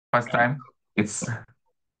first time, it's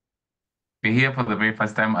we're here for the very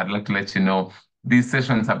first time, I'd like to let you know these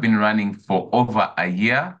sessions have been running for over a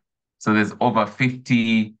year. So there's over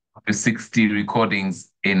 50 to 60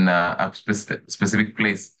 recordings in a specific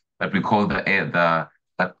place that we call the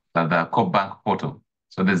CoBank portal.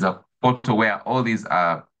 So there's a portal where all these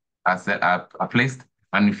are placed.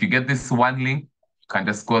 And if you get this one link, you can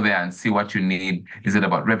just go there and see what you need. Is it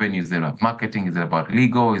about revenue? Is it about marketing? Is it about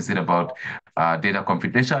legal? Is it about data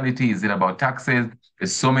confidentiality? Is it about taxes?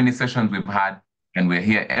 There's so many sessions we've had, and we're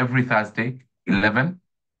here every Thursday, 11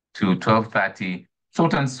 to 12:30.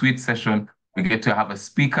 Short and sweet session. We get to have a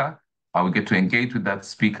speaker. We get to engage with that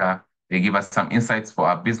speaker. They give us some insights for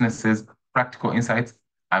our businesses, practical insights,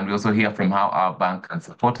 and we also hear from how our bank can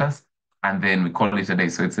support us. And then we call it a day.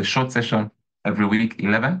 So it's a short session every week,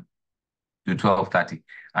 11 to 12:30.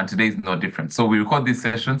 And today is no different. So we record these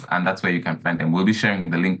sessions, and that's where you can find them. We'll be sharing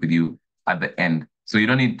the link with you at the end. So you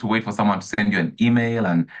don't need to wait for someone to send you an email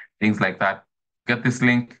and things like that. Get this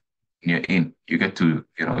link, and you're in. You get to,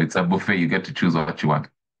 it's a buffet. You get to choose what you want.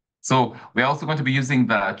 So we're also going to be using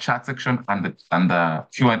the chat section and the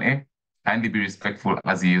Q&A. Kindly be respectful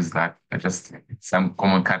as you use that. Just some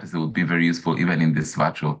common courtesy will be very useful even in this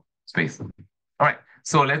virtual space. All right,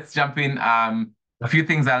 so let's jump in. A few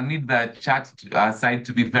things. I'll need the chat side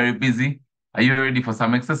to be very busy. Are you ready for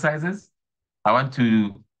some exercises? I want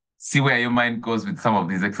to see where your mind goes with some of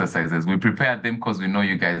these exercises. We prepared them because we know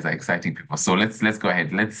you guys are exciting people. So let's go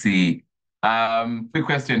ahead. Let's see. Quick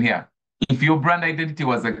question here. If your brand identity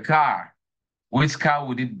was a car, which car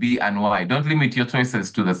would it be and why? Don't limit your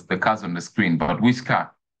choices to the cars on the screen, but which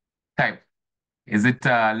car type? Is it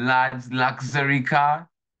a large luxury car,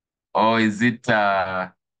 or is it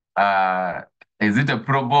a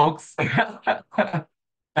Pro Box?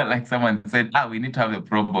 Like someone said, we need to have a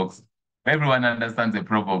Pro Box. Everyone understands a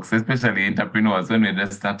Pro Box, especially entrepreneurs when we're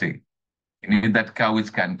just starting. You need that car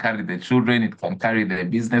which can carry the children, it can carry the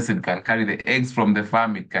business, it can carry the eggs from the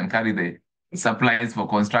farm, it can carry the supplies for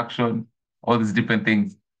construction, all these different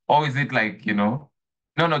things. Or is it like, no,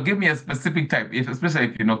 give me a specific type, especially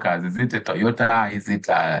if you know cars. Is it a Toyota? Is it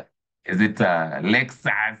a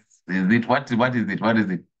Lexus? Is it what is it? What is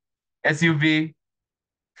it? SUV,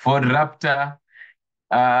 Ford Raptor,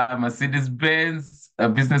 Mercedes Benz, a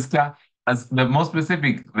business car. As the more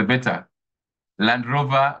specific, the better. Land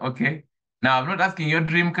Rover, okay. Now, I'm not asking your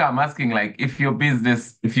dream car. I'm asking like if your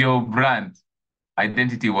business, if your brand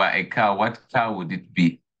identity were a car, what car would it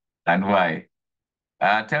be and why?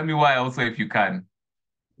 Tell me why also if you can.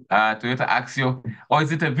 Toyota Axio, or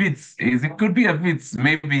is it a Vitz? It could be a Vitz,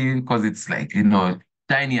 maybe because it's like,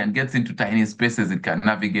 tiny and gets into tiny spaces it can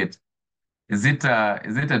navigate. Is it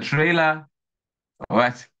a trailer?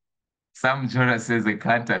 What? Sam Jora says a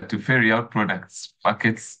canter to ferry out products,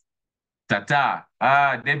 packets. Tata.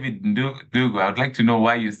 David Dugo, I would like to know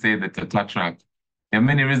why you say the Tata truck. There are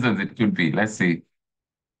many reasons it could be. Let's see.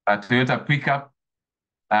 A Toyota pickup.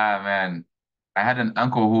 Man. I had an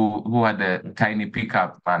uncle who had a tiny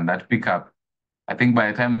pickup, and that pickup, I think by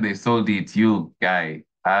the time they sold it, you guy,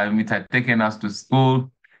 it had taken us to school.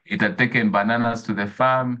 It had taken bananas to the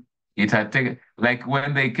farm. It had taken, like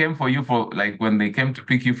when they came for you like when they came to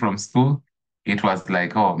pick you from school, it was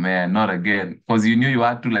like, oh man, not again. Because you knew you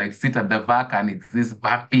had to like sit at the back and it's this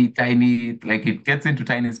bumpy, tiny, like it gets into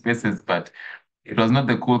tiny spaces, but it was not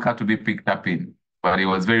the cool car to be picked up in, but it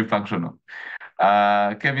was very functional.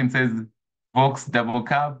 Kevin says, Volks double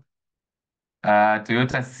cab,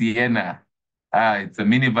 Toyota Sienna. It's a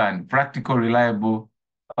minivan, practical, reliable,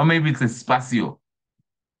 or maybe it's a Spacio,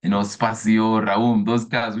 Spacio, Raum, those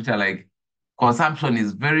cars which are like consumption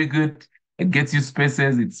is very good. It gets you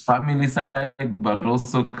spaces, it's family side, but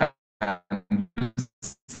also can do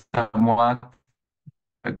some work.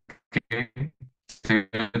 Okay.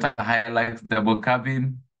 Toyota Hilux double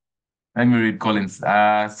cabin. Let me read Collins.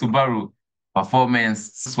 Subaru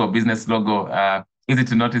performance for business logo. Easy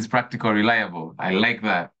to notice, practical, reliable. I like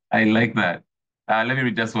that. I like that. Let me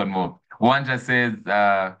read just one more. Wanja says,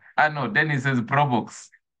 no, Dennis says Probox.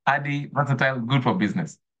 Adi, versatile, good for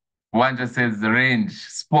business. Wanja says the range,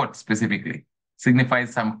 sport specifically,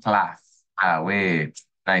 signifies some class. Wait.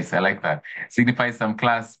 Nice. I like that. Signifies some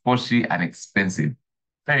class, Porsche, and expensive.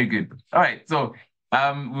 Very good. All right. So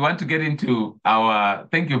we want to get into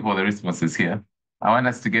thank you for the responses here. I want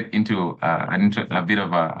us to get into a bit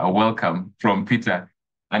of a welcome from Peter.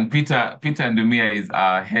 And Peter Ndumia is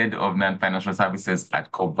our head of non-financial services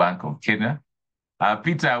at CoBank of Kenya.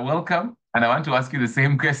 Peter, welcome. And I want to ask you the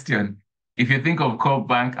same question. If you think of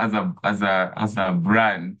CoBank as a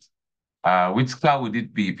brand, which car would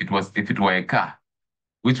it be if it were a car?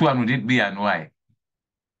 Which one would it be and why?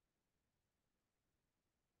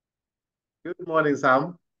 Good morning,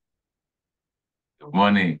 Sam. Good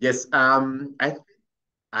morning. Yes,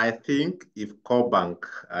 I think if core bank,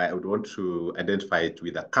 I would want to identify it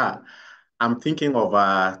with a car. I'm thinking of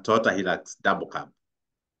a Toyota Hilux double cab.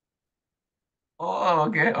 Oh,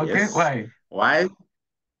 okay, okay. Yes. Why? Why?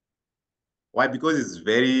 Why? Because it's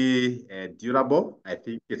very durable. I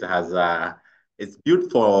think it's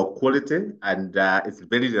built for quality and it's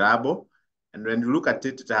very reliable. And when you look at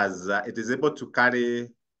it, it is able to carry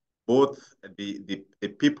both the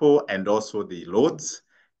people and also the loads.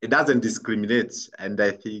 It doesn't discriminate. And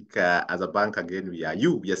I think as a bank, again, we are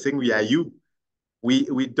you. We are saying we are you.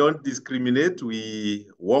 We don't discriminate. We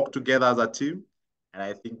work together as a team. And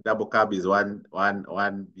I think double cab is one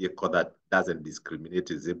vehicle that doesn't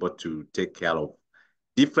discriminate, is able to take care of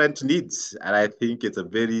different needs. And I think it's a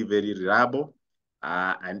very, very reliable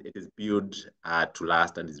and it is built to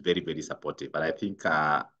last and is very, very supportive. And I think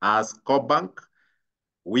as core bank,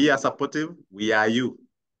 we are supportive. We are you.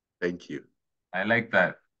 Thank you. I like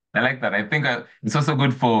that. I like that. I think it's also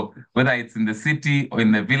good for whether it's in the city or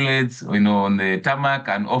in the village, or, on the tarmac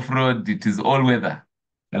and off-road, it is all weather.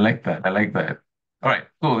 I like that. I like that. All right,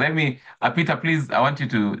 cool. Peter, please, I want you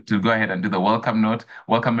to go ahead and do the welcome note.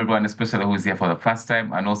 Welcome everyone, especially who's here for the first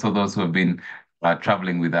time, and also those who have been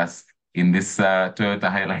traveling with us in this Toyota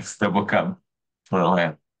Hilux double cab for a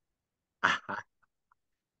while.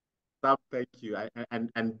 Sam, thank you.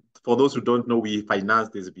 And for those who don't know, we finance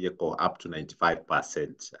this vehicle up to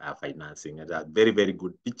 95% financing, and very, very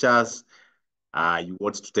good features. You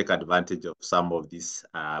want to take advantage of some of these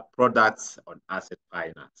products on asset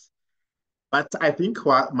finance. But I think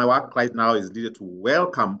my work right now is needed to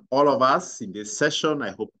welcome all of us in this session. I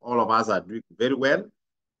hope all of us are doing very well.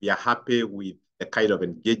 We are happy with the kind of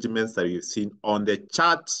engagements that we've seen on the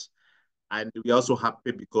chat. And we're also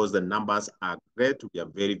happy because the numbers are great. We are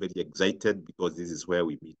very, very excited because this is where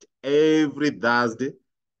we meet every Thursday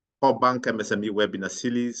for Bank MSME webinar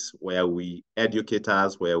series, where we educate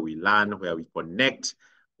us, where we learn, where we connect,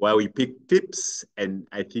 where we pick tips. And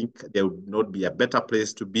I think there would not be a better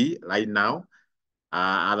place to be right now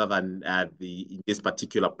other than in this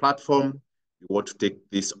particular platform. We want to take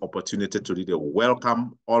this opportunity to really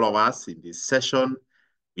welcome all of us in this session.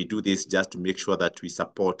 We do this just to make sure that we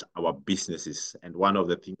support our businesses. And one of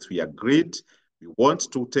the things we agreed, we want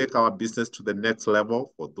to take our business to the next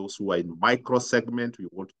level. For those who are in micro segment, we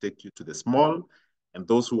want to take you to the small. And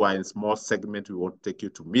those who are in small segment, we want to take you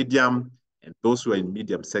to medium. And those who are in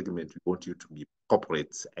medium segment, we want you to be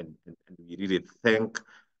corporates. And we really thank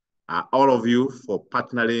all of you for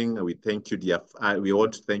partnering. We thank you, we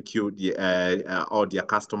want to thank you, all dear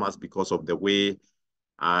customers, because of the way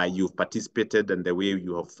you've participated and the way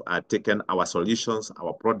you have taken our solutions,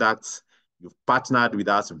 our products. You've partnered with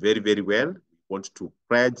us very, very well. We want to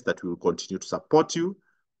pledge that we will continue to support you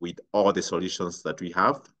with all the solutions that we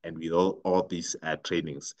have and with all these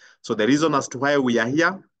trainings. So the reason as to why we are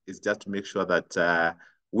here is just to make sure that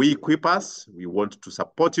we equip us. We want to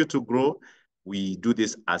support you to grow. We do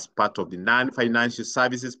this as part of the non-financial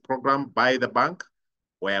services program by the bank,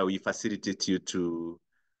 where we facilitate you to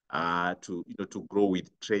grow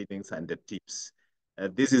with trainings and the tips.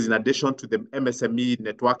 This is in addition to the MSME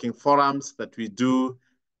networking forums that we do,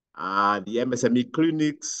 the MSME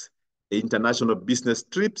clinics, the international business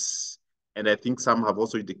trips, and I think some have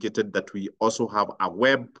also indicated that we also have a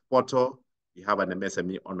web portal. We have an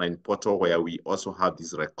MSME online portal where we also have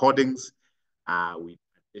these recordings with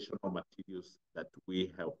additional materials that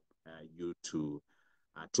we help you to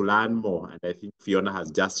learn more. And I think Fiona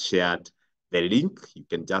has just shared the link. You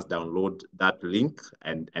can just download that link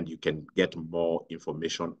and you can get more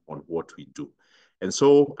information on what we do. And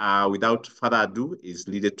so without further ado, it's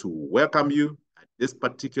needed to welcome you at this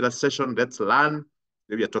particular session. Let's learn.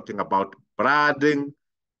 We are talking about branding,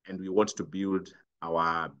 and we want to build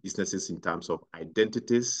our businesses in terms of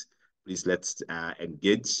identities. Please let's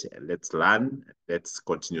engage, let's learn, let's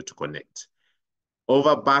continue to connect.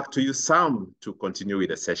 Over back to you, Sam, to continue with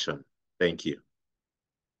the session. Thank you.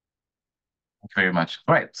 Thank you very much.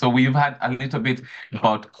 All right, so we've had a little bit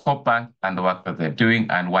about Copa and the work that they're doing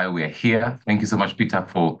and why we're here. Thank you so much, Peter,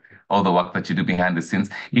 for all the work that you do behind the scenes.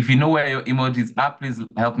 If you know where your emojis are, please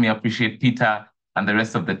help me appreciate Peter and the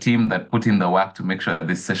rest of the team that put in the work to make sure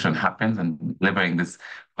this session happens and delivering this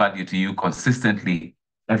value to you consistently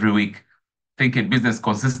every week. I think in business,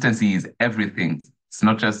 consistency is everything. It's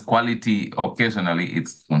not just quality occasionally,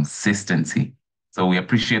 it's consistency. So we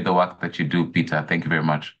appreciate the work that you do, Peter. Thank you very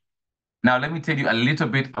much. Now, let me tell you a little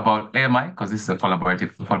bit about AMI, because this is a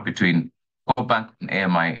collaborative effort between CoBank and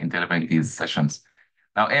AMI in delivering these sessions.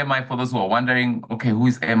 Now, AMI, for those who are wondering, okay, who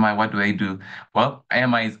is AMI? What do they do? Well,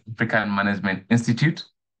 AMI is African Management Institute.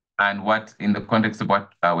 And what, in the context of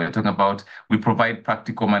what we're talking about, we provide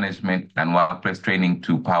practical management and workplace training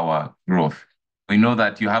to power growth. We know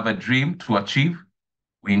that you have a dream to achieve.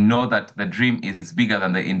 We know that the dream is bigger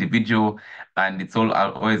than the individual, and it's all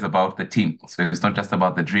always about the team. So it's not just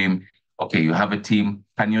about the dream. Okay, you have a team.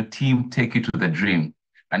 Can your team take you to the dream?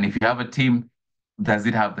 And if you have a team, does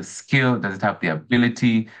it have the skill? Does it have the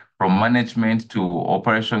ability, from management to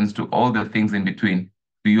operations to all the things in between?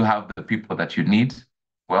 Do you have the people that you need?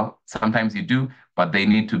 Well, sometimes you do, but they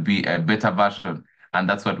need to be a better version. And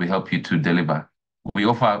that's what we help you to deliver. We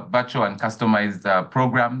offer virtual and customized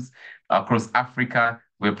programs across Africa.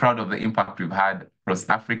 We're proud of the impact we've had across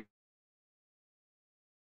Africa.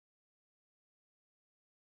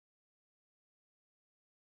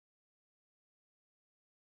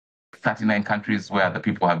 39 countries where the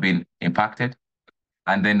people have been impacted.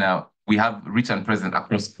 And then we have reach and presence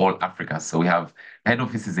across all Africa. So we have head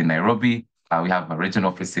offices in Nairobi, we have a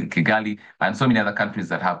regional office in Kigali, and so many other countries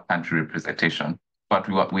that have country representation. But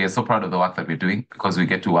we are so proud of the work that we're doing because we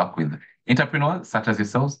get to work with entrepreneurs such as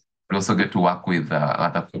yourselves. We also get to work with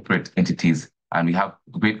other corporate entities, and we have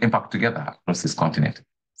great impact together across this continent.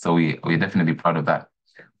 So we're definitely proud of that.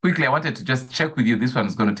 Quickly, I wanted to just check with you. This one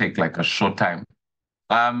is going to take like a short time.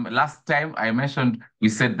 Last time I mentioned, we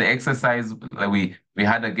said the exercise, we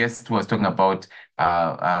had a guest who was talking about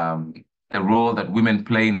the role that women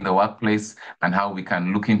play in the workplace and how we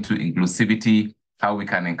can look into inclusivity, how we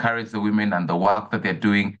can encourage the women and the work that they're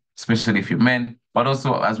doing, especially if you're men, but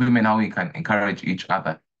also as women, how we can encourage each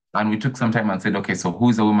other. And we took some time and said, okay, so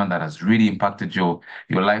who's a woman that has really impacted your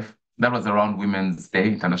life? That was around Women's Day,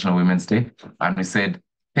 International Women's Day. And we said,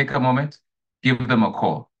 take a moment, give them a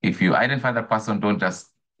call. If you identify that person, don't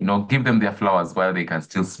just, give them their flowers while they can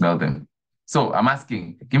still smell them. So I'm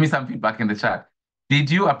asking, give me some feedback in the chat. Did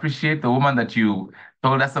you appreciate the woman that you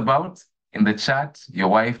told us about in the chat? Your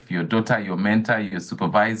wife, your daughter, your mentor, your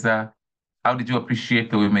supervisor? How did you appreciate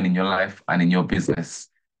the women in your life and in your business?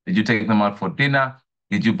 Did you take them out for dinner?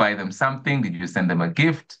 Did you buy them something? Did you send them a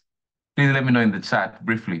gift? Please let me know in the chat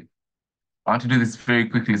briefly. I want to do this very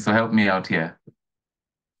quickly, so help me out here.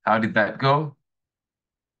 How did that go?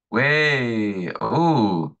 Way,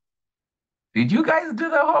 oh, did you guys do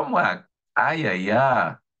the homework? Ah, yeah,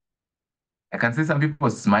 yeah. I can see some people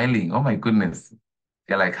smiling. Oh my goodness.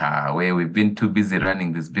 They're like, we've been too busy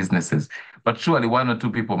running these businesses. But surely one or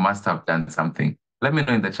two people must have done something. Let me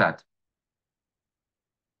know in the chat.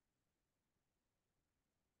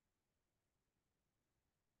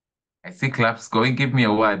 I see claps going. Give me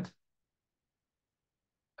a word.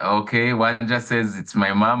 Okay, one just says it's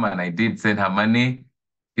my mom and I did send her money.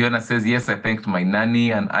 Fiona says, yes, I thanked my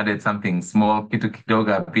nanny and added something small, kitu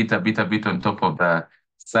kidogo, a bit on top of the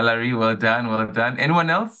salary. Well done, well done. Anyone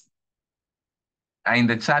else? In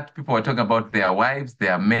the chat, people were talking about their wives,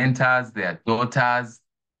 their mentors, their daughters.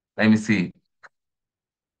 Let me see.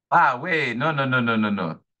 Wait, no, no, no, no, no,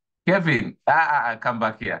 no. Kevin, come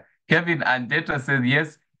back here. Kevin and Data says,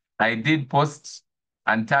 yes, I did post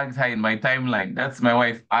and tagged her in my timeline. That's my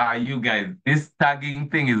wife. You guys, this tagging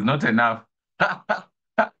thing is not enough.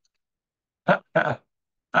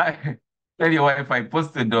 I tell your wife I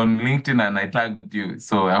posted on LinkedIn and I tagged you.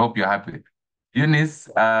 So I hope you're happy. Eunice,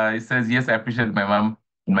 it says, yes, I appreciate my mom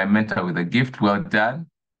and my mentor with a gift. Well done.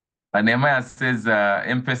 And Nehemiah says,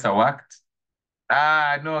 M-Pesa worked.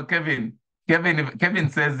 No, Kevin. Kevin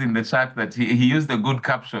says in the chat that he used a good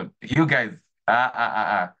caption. You guys,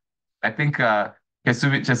 I think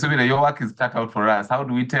Chesubira, your work is cut out for us. How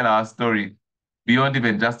do we tell our story beyond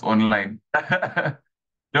even just online?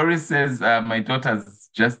 Doris says, my daughter's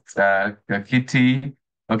just a kitty.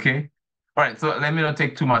 Okay. All right. So let me not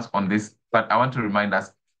take too much on this, but I want to remind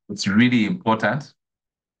us it's really important.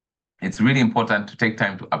 It's really important to take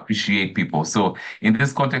time to appreciate people. So in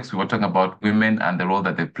this context, we were talking about women and the role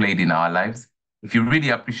that they've played in our lives. If you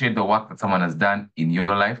really appreciate the work that someone has done in your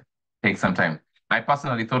life, take some time. I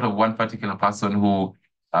personally thought of one particular person who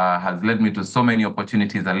has led me to so many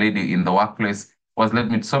opportunities. A lady in the workplace was led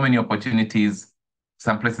me to so many opportunities,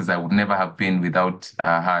 some places I would never have been without her,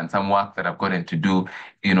 and some work that I've gotten to do,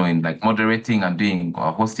 in like moderating and doing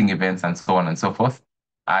hosting events and so on and so forth.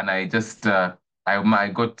 And I just I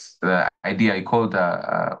got the idea. I called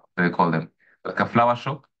what do they call them? Like a flower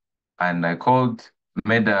shop, and I called,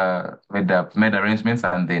 made arrangements,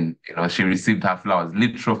 and then she received her flowers,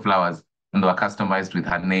 literal flowers, and they were customized with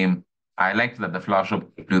her name. I liked that the flower shop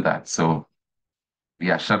could do that. So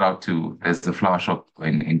yeah, shout out to there's a flower shop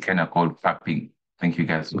in Kenya called Papping. I think you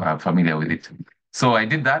guys are familiar with it. So I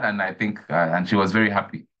did that, and I think and she was very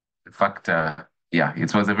happy. In fact, yeah,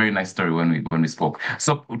 it was a very nice story when we spoke.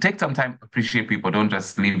 So take some time to appreciate people. Don't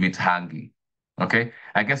just leave it hanging. Okay.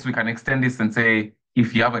 I guess we can extend this and say,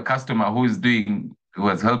 if you have a customer who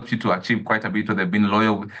has helped you to achieve quite a bit, or they've been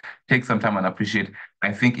loyal, take some time and appreciate.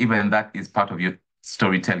 I think even that is part of your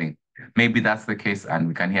storytelling. Maybe that's the case, and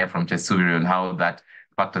we can hear from Chesubiri on how that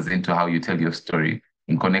factors into how you tell your story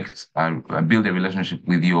and connect, build a relationship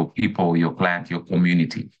with your people, your client, your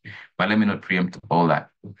community. But let me not preempt all that.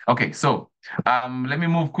 Okay, so let me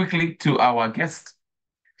move quickly to our guest.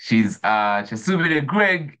 She's Chesubiri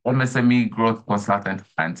Greg, MSME growth consultant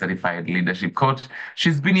and certified leadership coach.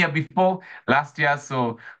 She's been here before last year,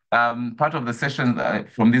 so part of the session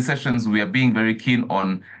from these sessions, we are being very keen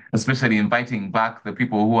on, especially inviting back the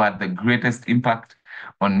people who had the greatest impact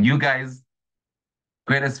on you guys,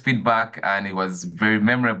 greatest feedback, and it was very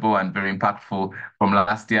memorable and very impactful from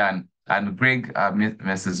last year. And Greg,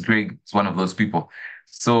 Mrs. Greg is one of those people.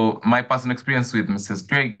 So my personal experience with Mrs.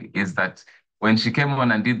 Greg is that when she came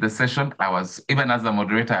on and did the session, even as a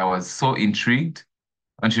moderator, I was so intrigued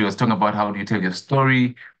when she was talking about how do you tell your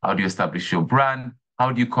story, how do you establish your brand,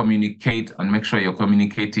 how do you communicate and make sure you're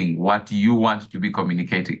communicating what you want to be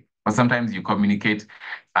communicating. But sometimes you communicate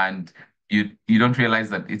and you don't realize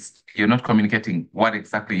that you're not communicating what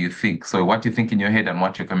exactly you think. So what you think in your head and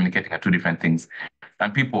what you're communicating are two different things.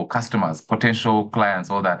 And people, customers, potential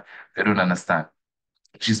clients, all that, they don't understand.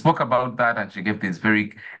 She spoke about that and she gave these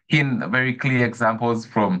very very clear examples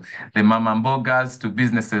from the Mama Mbogas to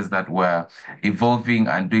businesses that were evolving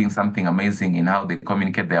and doing something amazing in how they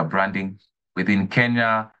communicate their branding within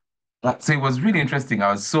Kenya. So it was really interesting.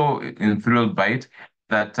 I was so enthralled by it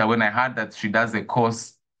that when I heard that she does a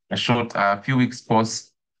course, a short, few weeks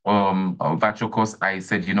course, a virtual course, I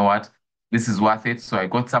said, you know what, this is worth it. So I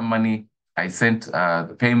got some money, I sent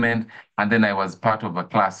the payment, and then I was part of a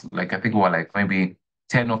class. Like I think we were like maybe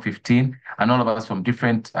 10 or 15, and all of us from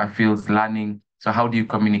different fields learning. So how do you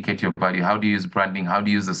communicate your value? How do you use branding? How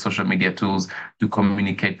do you use the social media tools to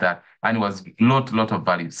communicate that? And it was lot of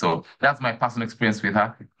value. So that's my personal experience with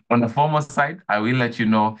her. On the formal side, I will let you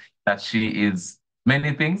know that she is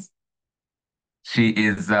many things. She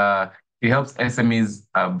helps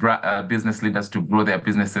SMEs, business leaders to grow their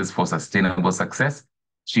businesses for sustainable success.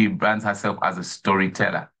 She brands herself as a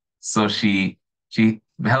storyteller. So she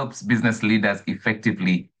helps business leaders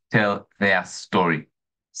effectively tell their story.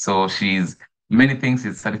 So she's many things.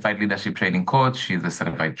 She's a certified leadership training coach. She's a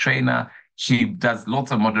certified trainer. She does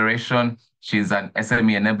lots of moderation. She's an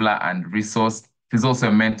SME enabler and resource. She's also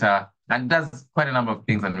a mentor and does quite a number of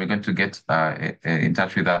things, and we're going to get in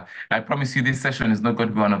touch with her. I promise you, this session is not going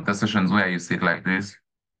to be one of the sessions where you sit like this.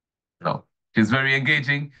 No, she's very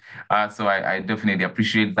engaging. So I definitely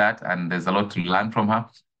appreciate that, and there's a lot to learn from her.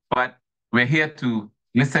 But we're here to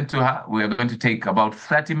listen to her. We're going to take about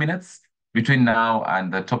 30 minutes between now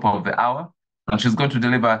and the top of the hour, and she's going to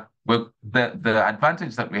deliver. Well, the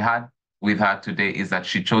advantage that we had with her today is that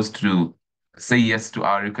she chose to say yes to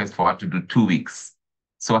our request for her to do 2 weeks.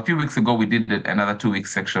 So a few weeks ago, we did another 2 week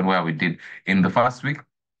section where we did in the first week,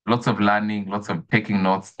 lots of learning, lots of taking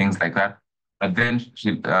notes, things like that. But then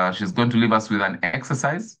she's going to leave us with an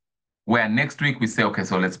exercise where next week we say, okay,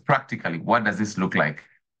 so let's practically, what does this look like?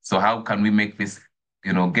 So how can we make this,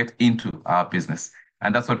 get into our business?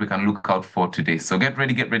 And that's what we can look out for today. So get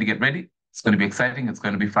ready, get ready, get ready. It's going to be exciting. It's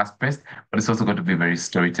going to be fast-paced, but it's also going to be very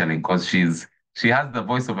storytelling because she has the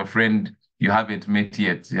voice of a friend you haven't met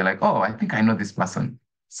yet. You're like, oh, I think I know this person.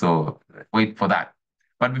 So wait for that.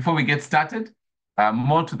 But before we get started,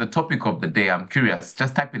 more to the topic of the day, I'm curious,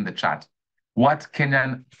 just type in the chat. What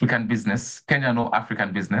Kenyan or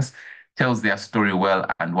African business tells their story well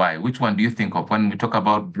and why? Which one do you think of when we talk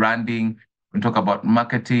about branding, when we talk about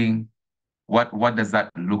marketing? What does that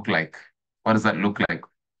look like? What does that look like?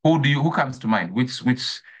 Who comes to mind? Which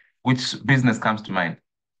business comes to mind?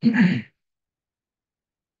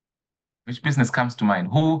 Which business comes to mind?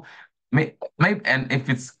 Who may and if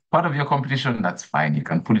it's part of your competition, that's fine. You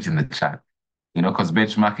can put it in the chat, because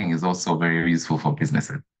benchmarking is also very useful for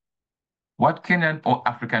businesses. What Kenyan or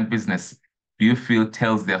African business do you feel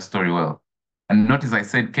tells their story well? And notice I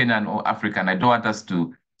said Kenyan or African. I don't want us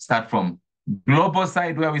to start from global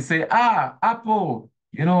side where we say, Apple,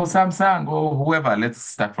 Samsung or whoever. Let's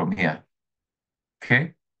start from here.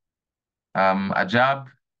 Okay. Ajab,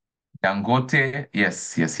 Dangote,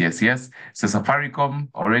 yes. So Safaricom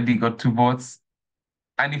already got 2 votes.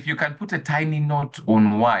 And if you can put a tiny note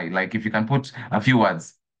on why, like if you can put a few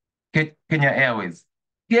words, Kenya Airways.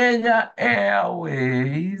 Kenya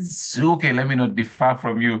Airways. Okay, let me not differ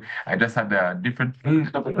from you. I just had a different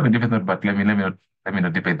note, but let me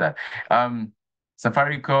not debate that.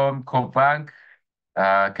 Safaricom, Cobank,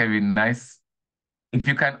 Kevin, nice. If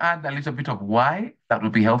you can add a little bit of why, that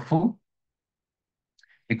would be helpful.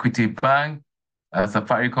 Equity Bank,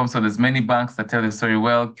 Safaricom. So there's many banks that tell the story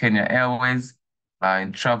well. Kenya Airways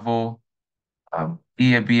in travel,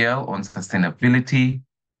 EABL on sustainability.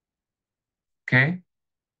 Okay,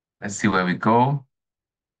 let's see where we go.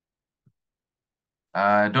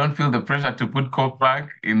 Don't feel the pressure to put Copac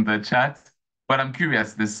in the chat, but I'm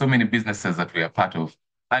curious. There's so many businesses that we are part of.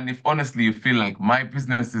 And if honestly you feel like my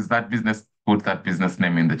business is that business, put that business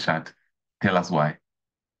name in the chat. Tell us why.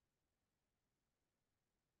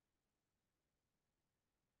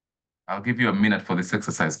 I'll give you a minute for this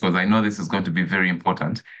exercise because I know this is going to be very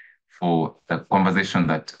important for the conversation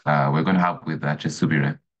that we're going to have with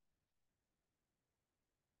Chesubire.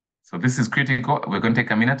 So this is critical. We're going to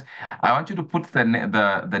take a minute. I want you to put the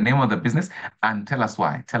name of the business and tell us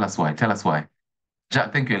why. Tell us why. Tell us why.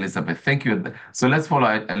 Thank you, Elizabeth. Thank you. So let's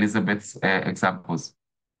follow Elizabeth's examples.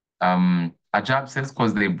 Ajab says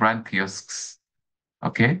because they brand kiosks.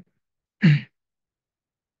 Okay.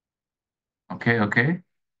 Okay. Okay.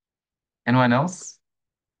 Anyone else?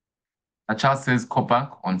 Achal says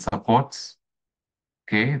Cobank on support.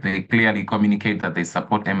 Okay. They clearly communicate that they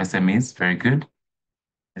support MSMEs. Very good.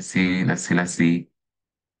 Let's see. Let's see. Let's see.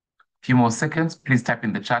 A few more seconds. Please type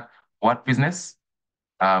in the chat what business.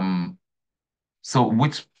 So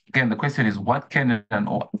which, again, the question is what Kenyan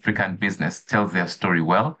or African business tells their story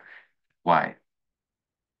well? Why?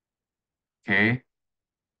 Okay.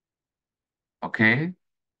 Okay.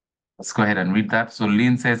 Let's go ahead and read that. So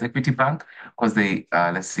Lynn says Equity Bank, because they,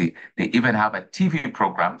 let's see, they even have a TV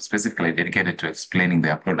program specifically dedicated to explaining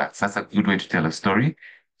their products. That's a good way to tell a story.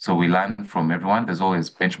 So we learn from everyone. There's always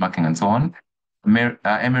benchmarking and so on.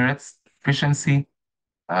 Emirates, efficiency,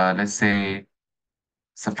 let's say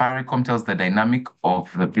Safaricom tells the dynamic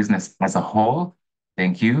of the business as a whole.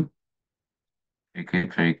 Thank you. Very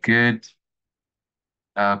good, very good.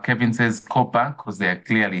 Kevin says Cobank, because they are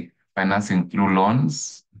clearly financing through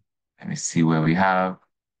loans. Let me see where we have.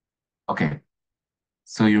 Okay.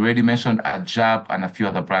 So you already mentioned Ajab and a few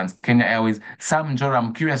other brands. Kenya Airways. Sam Njora,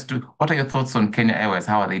 I'm curious to, what are your thoughts on Kenya Airways?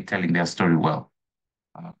 How are they telling their story well?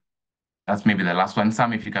 That's maybe the last one.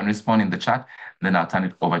 Sam, if you can respond in the chat, then I'll turn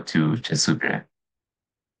it over to Chesubire.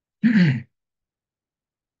 Okay,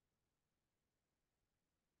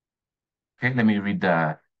 let me read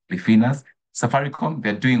Lifina's. Safaricom,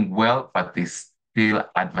 they're doing well, but they still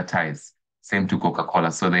advertise. Same to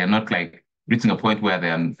Coca-Cola. So they are not like reaching a point where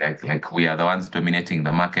they're like we are the ones dominating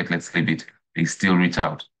the market. Let's leave it. They still reach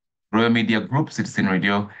out. Royal Media Group, Citizen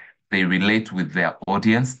Radio, they relate with their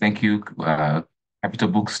audience. Thank you. Capital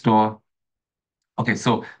Bookstore. Okay,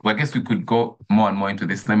 so well, I guess we could go more and more into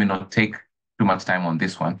this. Let me not take too much time on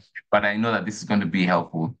this one, but I know that this is going to be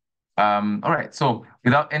helpful. All right, so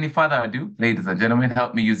without any further ado, ladies and gentlemen,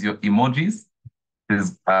 help me use your emojis. This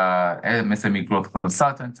is MSME growth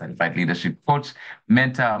consultant, certified leadership coach,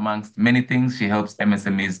 mentor amongst many things. She helps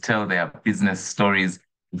MSMEs tell their business stories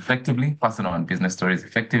effectively, personal and business stories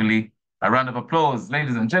effectively. A round of applause,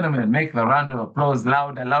 ladies and gentlemen. Make the round of applause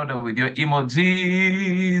louder, louder with your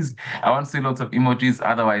emojis. I want to see lots of emojis.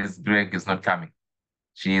 Otherwise, Greg is not coming.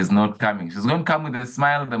 She is not coming. She's going to come with a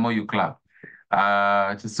smile the more you clap.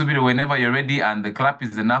 Chesubire, whenever you're ready and the clap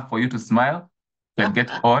is enough for you to smile, you can get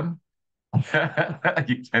on.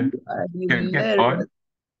 You can get on.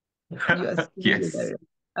 You are Yes. hilarious.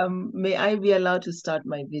 May I be allowed to start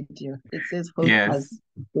my video? It says host has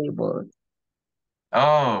disabled.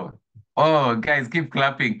 Oh, guys, keep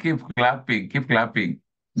clapping, keep clapping, keep clapping.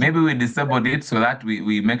 Maybe we disabled it so that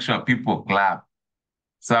we make sure people clap.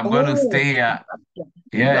 So I'm going to stay here.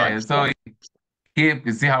 Yeah, so keep,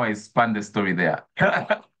 you see how I spun the story there.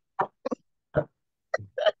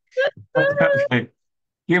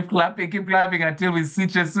 Keep clapping until we see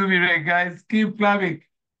Chesubire, guys. Keep clapping.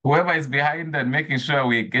 Whoever is behind and making sure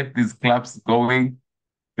we get these claps going.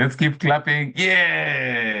 Let's keep clapping.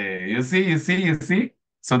 Yeah. You see.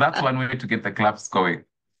 So that's one way to get the claps going.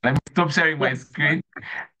 Let me stop sharing my screen.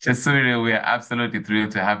 Chesubire, we are absolutely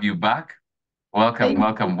thrilled to have you back. Welcome.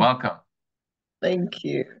 Thank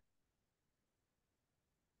you.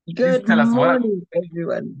 Good morning,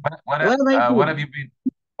 everyone.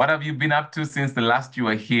 What have you been up to since the last you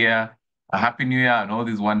were here? A happy New Year and all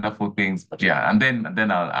these wonderful things. But yeah, and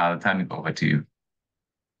then I'll turn it over to you.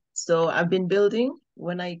 So I've been building.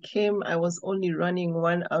 When I came, I was only running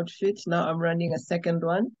one outfit. Now I'm running a second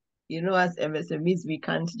one. You know, as MSMEs, we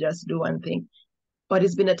can't just do one thing. But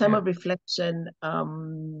it's been a time of reflection,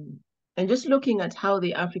 and just looking at how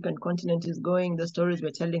the African continent is going, the stories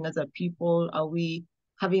we're telling as a people. Are we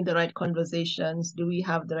having the right conversations? Do we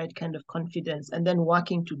have the right kind of confidence? And then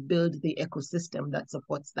working to build the ecosystem that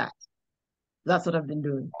supports that. That's what I've been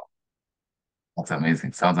doing. That's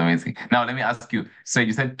amazing. Sounds amazing. Now let me ask you. So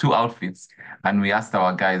you said two outfits, and we asked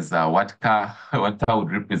our guys what car what car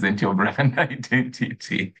would represent your brand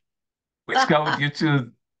identity. Which car would you choose?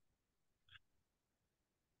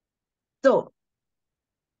 So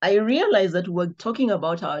I realized that we're talking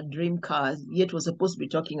about our dream cars, yet we're supposed to be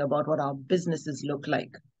talking about what our businesses look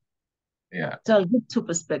like. Yeah. So I'll give two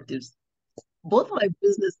perspectives. Both my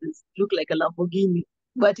businesses look like a Lamborghini,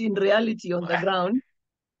 but in reality, on the ground,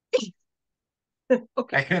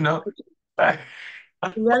 okay. You know.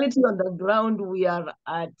 In reality, on the ground, we are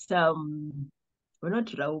at we're not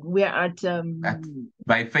Raum, we're at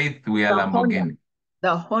By faith, we are the Honda, Lamborghini.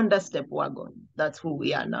 the Honda Step Wagon. That's who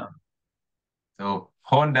we are now. So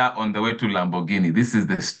Honda on the way to Lamborghini. This is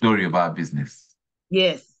the story of our business.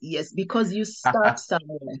 Yes, yes, because you start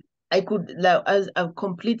somewhere. I could, like, as a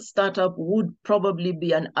complete startup would probably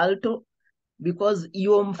be an Alto, because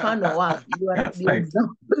you're mfano wa, you are That's the right.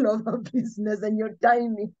 example of a business and you're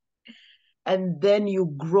tiny. And then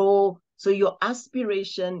you grow. So your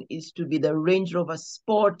aspiration is to be the Range Rover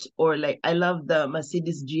Sport, or like I love the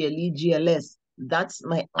Mercedes GLE, GLS. That's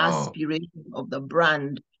my aspiration of the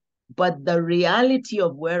brand. But the reality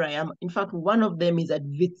of where I am, in fact, one of them is at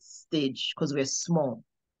Vitz stage because we're small.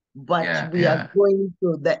 But we are going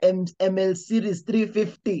to the ML Series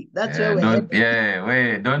 350. That's where we're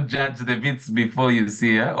headed. Don't judge the bits before you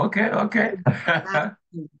see her. Okay, okay.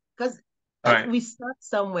 Because we start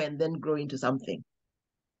somewhere and then grow into something.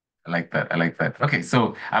 I like that. I like that. Okay,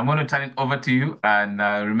 so I'm going to turn it over to you. And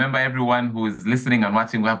remember, everyone who is listening and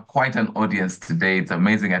watching, we have quite an audience today. It's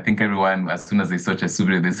amazing. I think everyone, as soon as they saw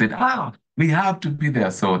Chesubire, they said, we have to be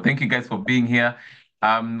there. So thank you guys for being here.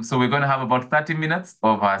 So we're going to have about 30 minutes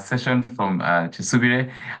of our session from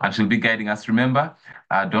Chesubire, and she'll be guiding us. Remember,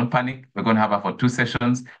 don't panic. We're going to have her for 2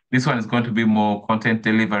 sessions. This one is going to be more content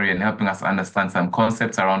delivery and helping us understand some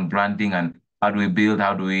concepts around branding and how do we build,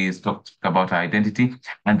 how do we talk about our identity.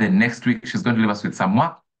 And then next week, she's going to leave us with some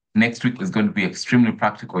work. Next week is going to be extremely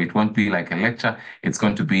practical. It won't be like a lecture. It's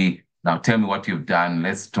going to be, now tell me what you've done.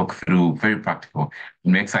 Let's talk through, very practical.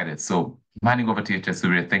 I'm excited. So handing over to you,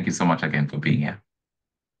 Chesubire. Thank you so much again for being here.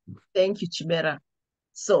 Thank you, Chimera.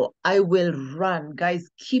 So I will run. Guys,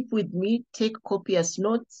 keep with me. Take copious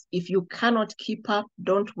notes. If you cannot keep up,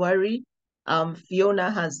 don't worry.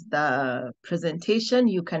 Fiona has the presentation.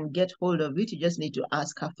 You can get hold of it. You just need to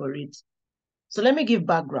ask her for it. So let me give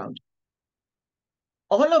background.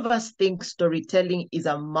 All of us think storytelling is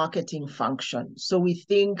a marketing function. So we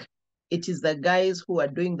think it is the guys who are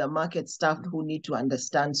doing the market stuff who need to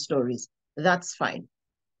understand stories. That's fine.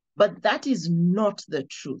 But that is not the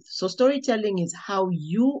truth. So storytelling is how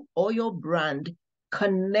you or your brand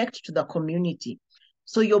connect to the community.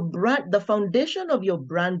 So your brand, the foundation of your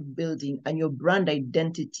brand building and your brand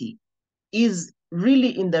identity is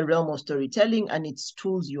really in the realm of storytelling and its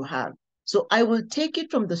tools you have. So I will take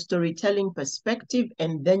it from the storytelling perspective,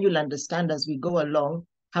 and then you'll understand as we go along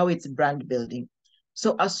how it's brand building.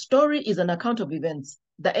 So a story is an account of events,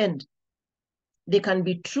 the end. They can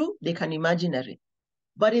be true, they can be imaginary.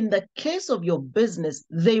 But in the case of your business,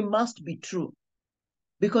 they must be true.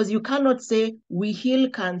 Because you cannot say, we heal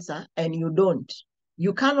cancer and you don't.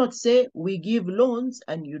 You cannot say, we give loans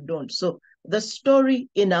and you don't. So the story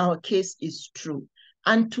in our case is true.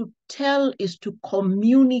 And to tell is to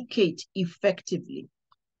communicate effectively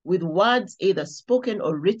with words, either spoken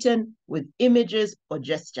or written, with images or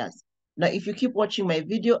gestures. Now, if you keep watching my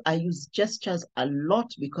video, I use gestures a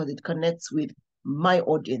lot because it connects with my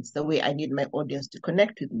audience, the way I need my audience to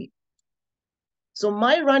connect with me. So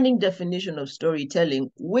my running definition of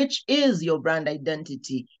storytelling, which is your brand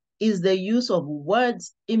identity, is the use of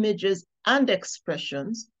words, images, and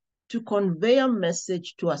expressions to convey a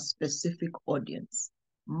message to a specific audience.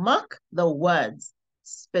 Mark the words,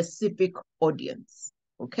 specific audience,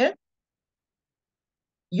 okay?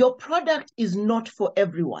 Your product is not for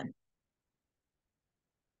everyone.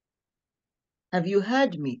 Have you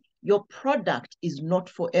heard me? Your product is not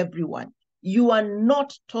for everyone. You are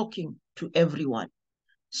not talking to everyone.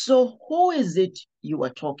 So who is it you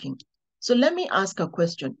are talking to? So let me ask a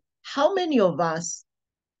question. How many of us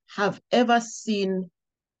have ever seen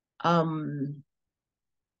an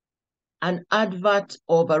advert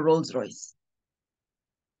of a Rolls Royce?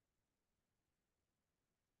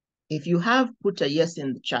 If you have, put a yes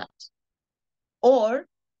in the chat. Or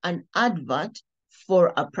an advert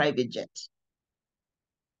for a private jet.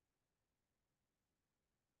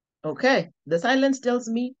 Okay, the silence tells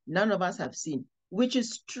me none of us have seen, which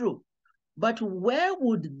is true. But where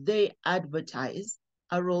would they advertise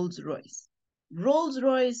a Rolls Royce? Rolls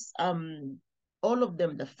Royce, all of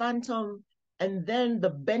them, the Phantom, and then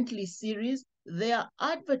the Bentley series, they are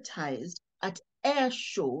advertised at air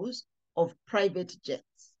shows of private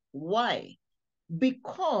jets. Why?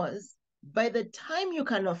 Because by the time you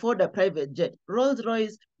can afford a private jet,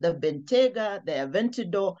 Rolls-Royce, the Bentayga, the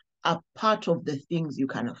Aventador are part of the things you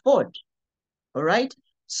can afford. All right?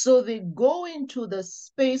 So they go into the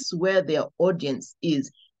space where their audience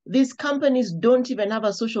is. These companies don't even have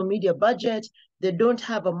a social media budget. They don't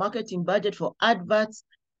have a marketing budget for adverts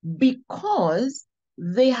because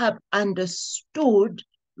they have understood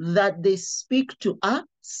that they speak to a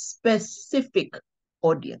specific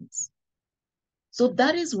audience. So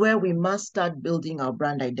that is where we must start building our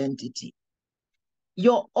brand identity.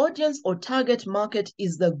 Your audience or target market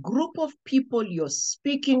is the group of people you're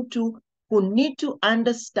speaking to who need to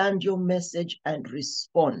understand your message and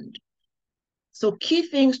respond. So key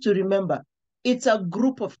things to remember, it's a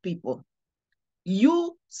group of people.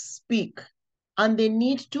 You speak and they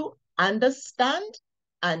need to understand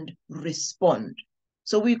and respond.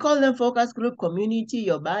 So we call them focus group, community,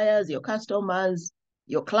 your buyers, your customers,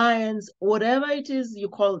 your clients, whatever it is you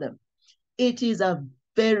call them. It is a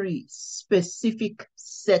very specific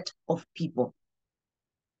set of people.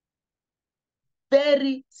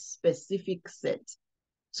 Very specific set.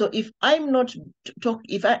 So if I'm not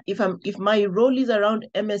if my role is around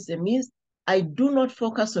MSMEs, I do not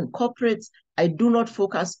focus on corporates. I do not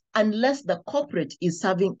focus unless the corporate is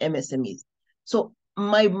serving MSMEs. So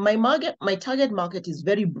my target market is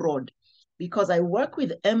very broad because I work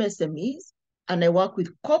with MSMEs and I work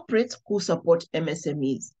with corporates who support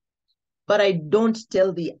MSMEs. But I don't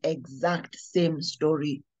tell the exact same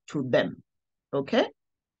story to them. Okay?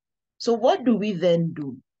 So what do we then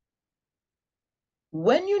do?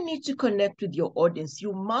 When you need to connect with your audience,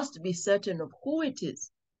 you must be certain of who it is.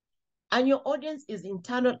 And your audience is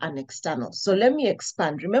internal and external. So let me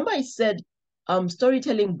expand. Remember I said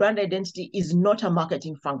storytelling, brand identity is not a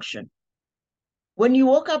marketing function. When you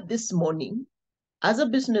woke up this morning, as a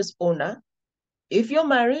business owner, if you're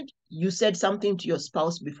married, you said something to your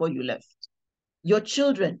spouse before you left. Your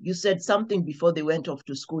children, you said something before they went off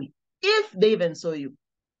to school, if they even saw you,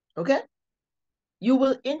 okay? You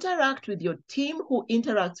will interact with your team who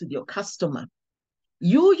interacts with your customer.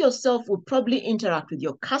 You yourself will probably interact with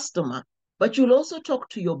your customer, but you'll also talk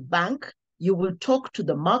to your bank, you will talk to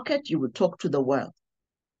the market, you will talk to the world.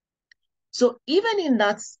 So even in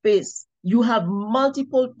that space, you have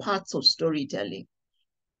multiple parts of storytelling.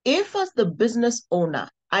 If as the business owner,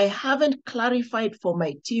 I haven't clarified for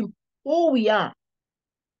my team who we are,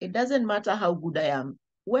 it doesn't matter how good I am.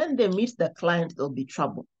 When they meet the client, there'll be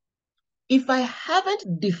trouble. If I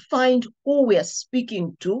haven't defined who we are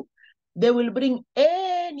speaking to, they will bring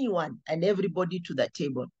anyone and everybody to the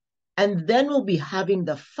table. And then we'll be having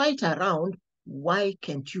the fight around, why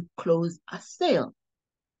can't you close a sale?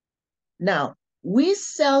 Now, we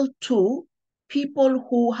sell to people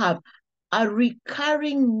who have a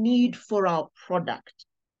recurring need for our product.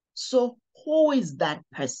 So who is that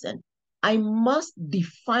person? I must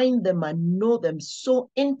define them and know them so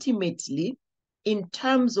intimately in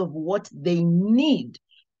terms of what they need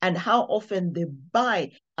and how often they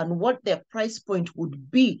buy and what their price point would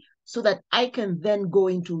be so that I can then go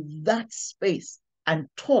into that space and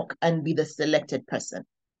talk and be the selected person.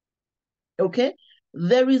 Okay?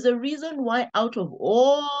 There is a reason why out of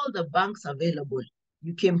all the banks available,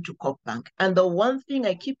 you came to Coop Bank. And the one thing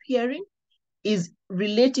I keep hearing is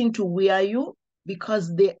relating to where are you,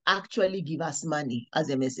 because they actually give us money as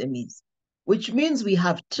MSMEs, which means we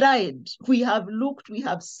have tried, we have looked, we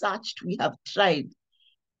have searched, we have tried.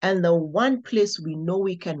 And the one place we know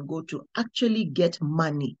we can go to actually get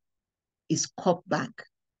money is Coop Bank.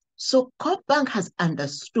 So Coop Bank has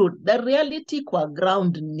understood the reality qua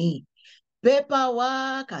ground ni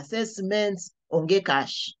paperwork, assessments, onge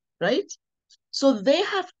cash, right? So they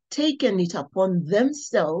have taken it upon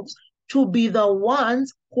themselves to be the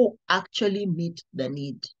ones who actually meet the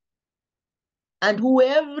need. And who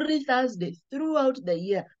every Thursday throughout the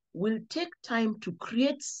year will take time to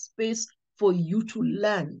create space for you to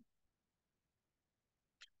learn.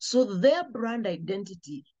 So their brand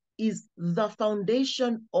identity is the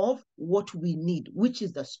foundation of what we need, which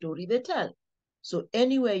is the story they tell. So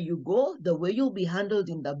anywhere you go, the way you'll be handled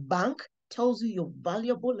in the bank tells you you're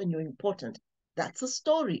valuable and you're important. That's a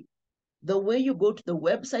story. The way you go to the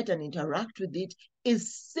website and interact with it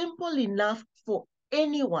is simple enough for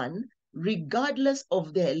anyone, regardless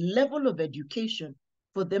of their level of education,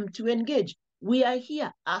 for them to engage. We are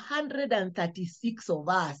here, 136 of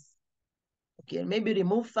us. Okay, maybe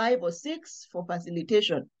remove 5 or 6 for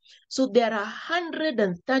facilitation. So there are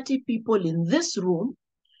 130 people in this room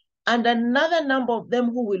and another number of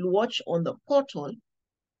them who will watch on the portal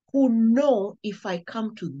who know if I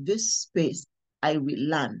come to this space, I will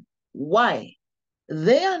learn. Why?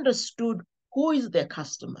 They understood who is their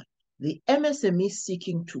customer, the MSME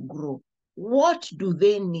seeking to grow. What do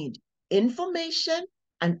they need? Information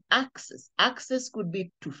and access. Access could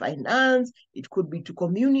be to finance, it could be to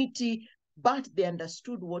community, but they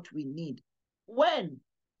understood what we need. When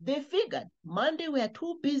they figured Monday we are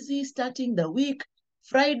too busy starting the week,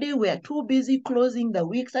 Friday we are too busy closing the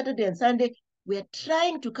week, Saturday and Sunday we are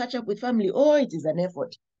trying to catch up with family. Oh, it is an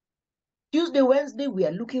effort. Tuesday, Wednesday, we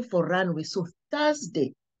are looking for runway. So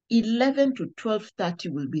Thursday, 11 to 12:30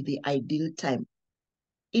 will be the ideal time.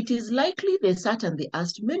 It is likely they sat and they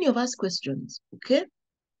asked many of us questions, okay?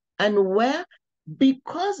 And where,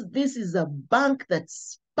 because this is a bank that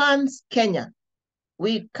spans Kenya,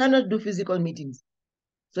 we cannot do physical meetings.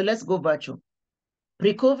 So let's go virtual.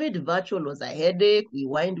 Pre-COVID, virtual was a headache. We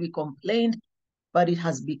whined, we complained, but it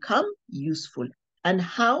has become useful. And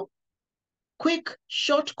how? Quick,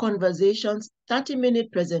 short conversations,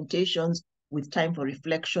 30-minute presentations with time for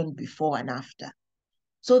reflection before and after.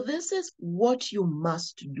 So this is what you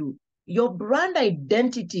must do. Your brand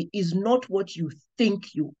identity is not what you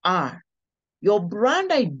think you are. Your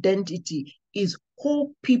brand identity is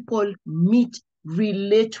who people meet,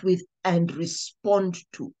 relate with, and respond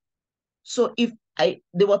to. So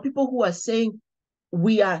there were people who are saying,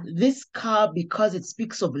 we are this car because it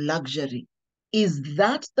speaks of luxury. Is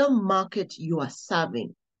that the market you are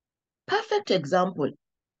serving? Perfect example.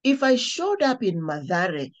 If I showed up in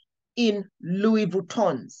Mathare in Louis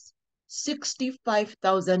Vuittons,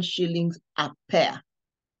 65,000 shillings a pair,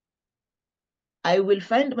 I will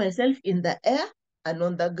find myself in the air and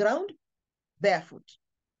on the ground barefoot.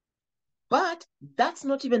 But that's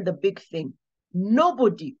not even the big thing.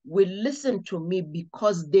 Nobody will listen to me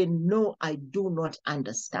because they know I do not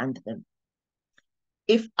understand them.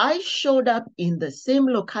 If I showed up in the same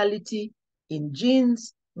locality in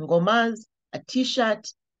jeans, ngomas, a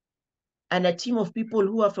t-shirt, and a team of people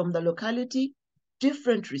who are from the locality,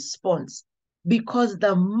 different response, because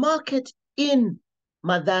the market in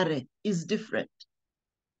Mathare is different.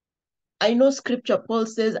 I know scripture, Paul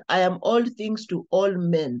says, I am all things to all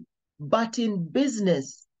men, but in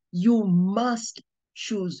business, you must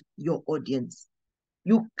choose your audience.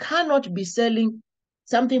 You cannot be selling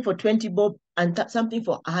something for 20 bob and something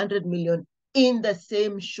for 100 million in the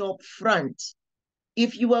same shop front.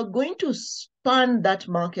 If you are going to span that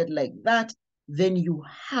market like that, then you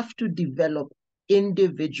have to develop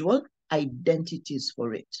individual identities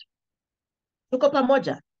for it. Tuko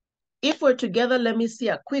pamoja? If we're together, let me see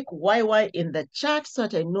a quick YY in the chat so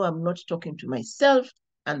that I know I'm not talking to myself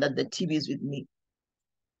and that the team is with me.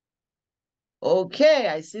 Okay,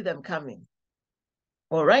 I see them coming.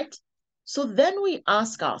 All right. So then we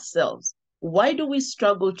ask ourselves, why do we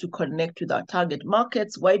struggle to connect with our target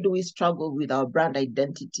markets? Why do we struggle with our brand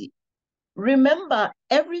identity? Remember,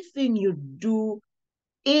 everything you do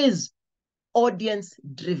is audience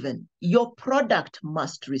driven. Your product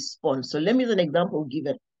must respond. So let me use an example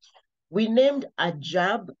given. We named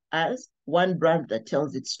Ajab as one brand that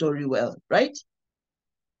tells its story well, right?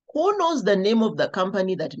 Who knows the name of the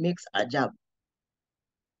company that makes Ajab?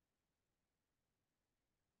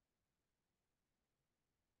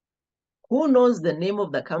 Who knows the name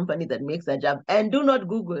of the company that makes Ajab? And do not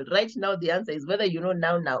Google. Right now, the answer is whether you know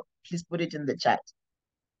now. Please put it in the chat.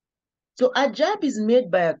 So Ajab is made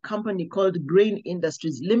by a company called Grain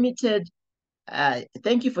Industries Limited.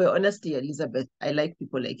 Thank you for your honesty, Elizabeth. I like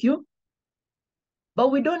people like you. But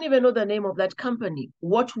we don't even know the name of that company.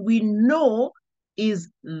 What we know is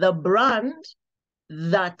the brand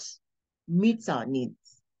that meets our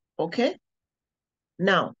needs, okay?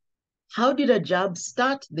 Now, how did Ajab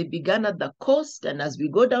start? They began at the coast, and as we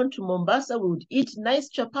go down to Mombasa, we would eat nice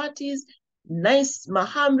chapatis, nice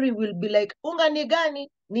mahamri. We'll be like, unga ni gani?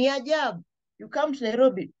 Ni Ajab. You come to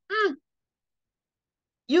Nairobi.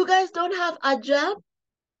 You guys don't have Ajab?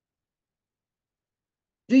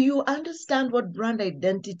 Do you understand what brand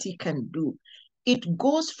identity can do? It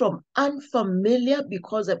goes from unfamiliar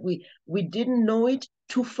because we didn't know it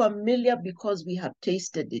to familiar because we have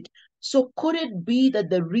tasted it. So could it be that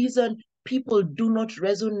the reason people do not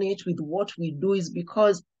resonate with what we do is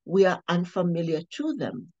because we are unfamiliar to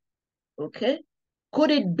them? Okay?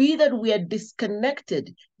 Could it be that we are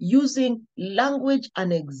disconnected using language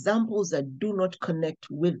and examples that do not connect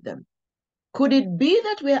with them? Could it be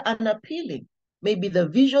that we are unappealing? Maybe the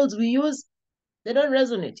visuals we use, they don't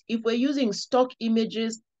resonate. If we're using stock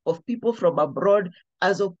images of people from abroad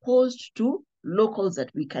as opposed to locals that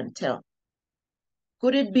we can tell.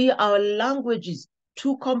 Could it be our language is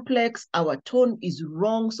too complex, our tone is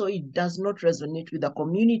wrong, so it does not resonate with the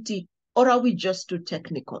community, or are we just too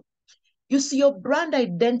technical? You see, your brand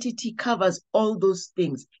identity covers all those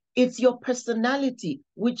things. It's your personality,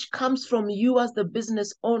 which comes from you as the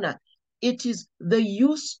business owner. It is the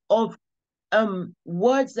use of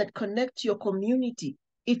words that connect to your community.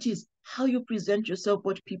 It is how you present yourself,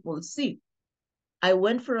 what people see. I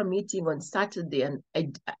went for a meeting on Saturday, and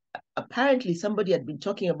apparently somebody had been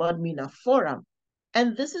talking about me in a forum.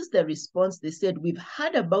 And this is the response. They said, "We've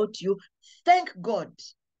heard about you. Thank God.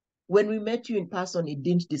 When we met you in person, it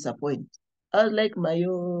didn't disappoint." I was like,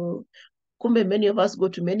 Mayo, kumbe, many of us go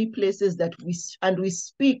to many places that we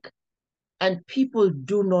speak, and people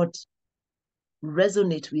do not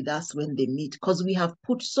resonate with us when they meet, because we have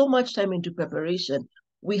put so much time into preparation.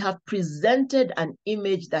 We have presented an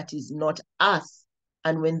image that is not us.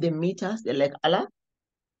 And when they meet us, they're like, "Allah,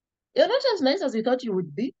 you're not as nice as we thought you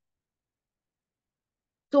would be."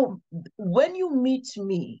 So when you meet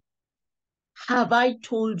me, have I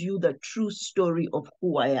told you the true story of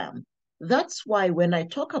who I am? That's why when I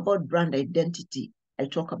talk about brand identity, I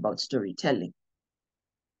talk about storytelling.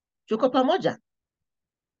 Tuko pamoja?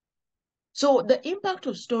 So the impact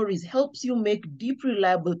of stories helps you make deep,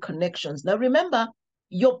 reliable connections. Now remember,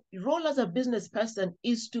 your role as a business person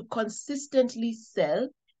is to consistently sell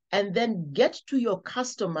and then get to your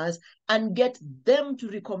customers and get them to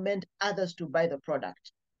recommend others to buy the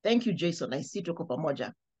product. Thank you, Jason. I see tuko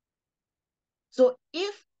pamoja. So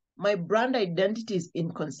if my brand identity is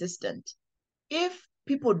inconsistent, if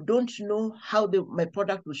people don't know how my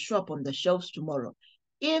product will show up on the shelves tomorrow,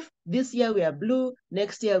 if this year we are blue,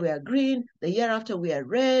 next year we are green, the year after we are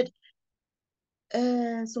red,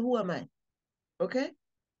 so who am I? Okay?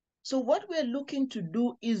 So what we're looking to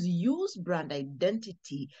do is use brand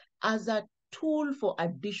identity as a tool for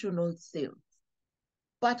additional sales.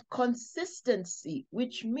 But consistency,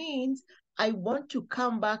 which means I want to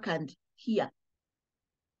come back and hear,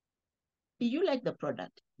 do you like the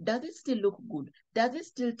product? Does it still look good? Does it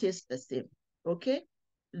still taste the same? Okay?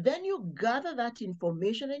 Then you gather that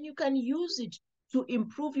information and you can use it to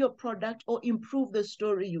improve your product or improve the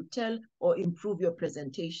story you tell or improve your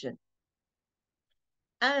presentation.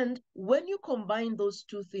 And when you combine those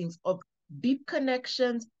two things of deep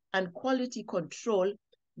connections and quality control,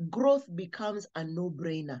 growth becomes a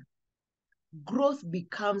no-brainer. Growth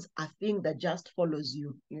becomes a thing that just follows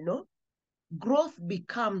you, you know? Growth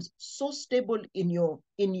becomes so stable in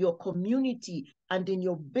your community and in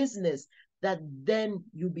your business that then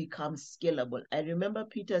you become scalable. I remember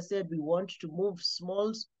Peter said we want to move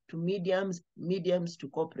smalls to mediums, mediums to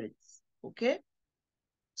corporates, okay?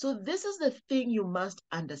 So this is the thing you must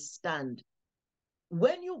understand.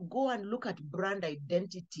 When you go and look at brand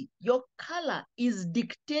identity, your color is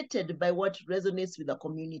dictated by what resonates with the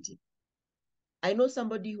community. I know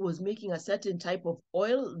somebody who was making a certain type of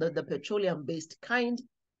oil, the petroleum-based kind,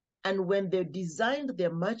 and when they designed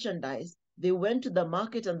their merchandise, they went to the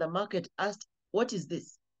market and the market asked, "What is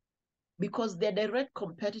this?" Because their direct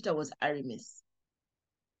competitor was Aramis.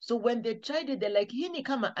 So when they tried it, they're like, "Hini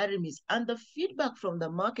kama Aramis." And the feedback from the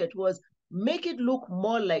market was, make it look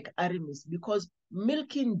more like Aramis, because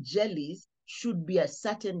milking jellies should be a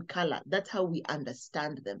certain color. That's how we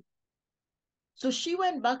understand them. So she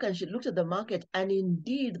went back and she looked at the market, and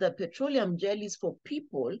indeed the petroleum jellies for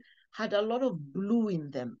people had a lot of blue in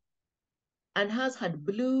them. And hers had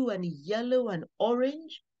blue and yellow and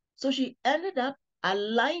orange. So she ended up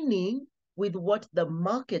aligning with what the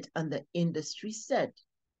market and the industry said.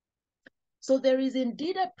 So there is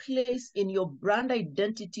indeed a place in your brand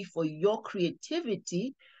identity for your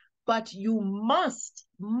creativity, but you must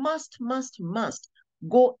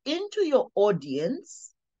go into your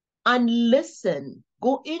audience and listen,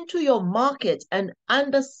 go into your market and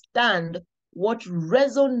understand what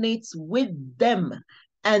resonates with them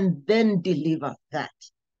and then deliver that.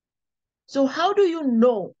 So how do you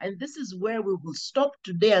know? And this is where we will stop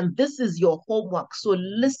today, and this is your homework, so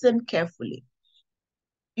listen carefully.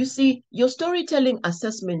 You see, your storytelling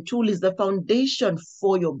assessment tool is the foundation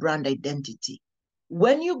for your brand identity.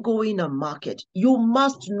 When you go in a market, you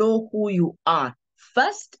must know who you are,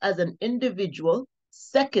 first as an individual,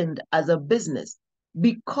 second as a business,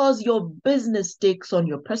 because your business takes on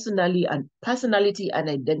your personality and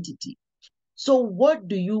identity. So what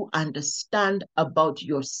do you understand about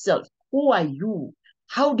yourself? Who are you?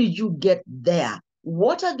 How did you get there?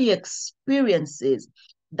 What are the experiences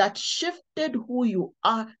that shifted who you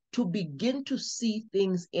are to begin to see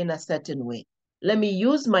things in a certain way? Let me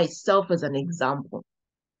use myself as an example.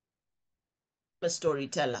 I'm a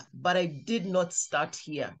storyteller, but I did not start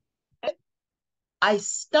here. I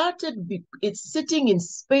started sitting in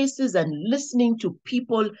spaces and listening to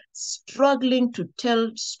people struggling to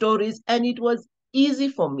tell stories, and it was easy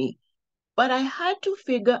for me. But I had to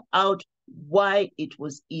figure out why it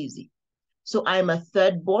was easy. So I'm a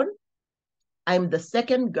third born. I'm the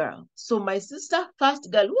second girl. So my sister,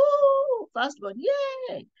 first girl, woo, first born,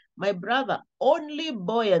 yay. My brother, only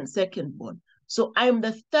boy and second born. So I'm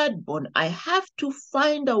the third born. I have to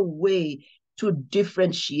find a way to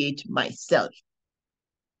differentiate myself.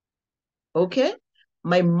 Okay?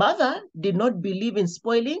 My mother did not believe in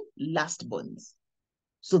spoiling last borns.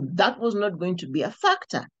 So that was not going to be a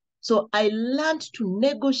factor. So I learned to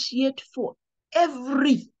negotiate for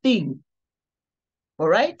everything. All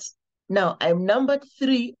right? Now I'm number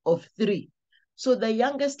 3 of 3. So the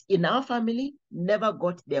youngest in our family never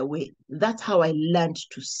got their way. That's how I learned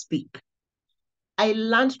to speak. I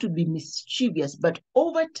learned to be mischievous, but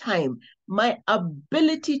over time, my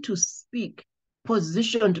ability to speak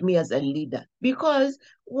positioned me as a leader. Because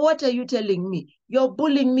what are you telling me? You're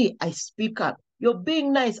bullying me, I speak up. You're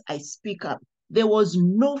being nice, I speak up. There was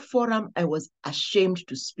no forum I was ashamed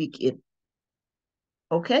to speak in.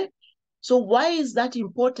 Okay? So why is that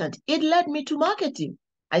important? It led me to marketing.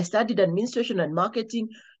 I studied administration and marketing,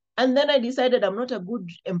 and then I decided I'm not a good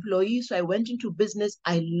employee, so I went into business.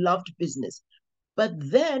 I loved business. But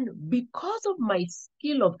then, because of my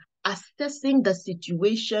skill of assessing the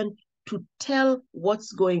situation to tell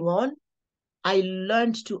what's going on, I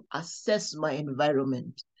learned to assess my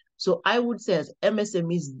environment. So I would say as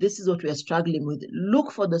MSMEs, this is what we are struggling with.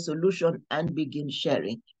 Look for the solution and begin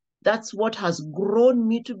sharing. That's what has grown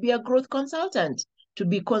me to be a growth consultant, to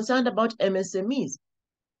be concerned about MSMEs.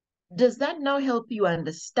 Does that now help you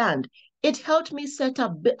understand? It helped me set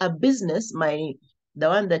up a business, the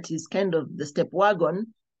one that is kind of the step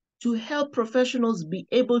wagon, to help professionals be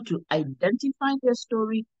able to identify their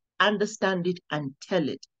story, understand it, and tell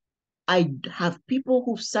it. I have people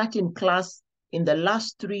who've sat in class in the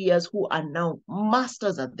last 3 years who are now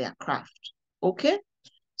masters at their craft. Okay?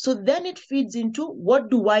 So then it feeds into what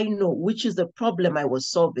do I know, which is the problem I was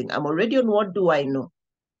solving. I'm already on what do I know.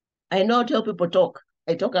 I know how to help people talk.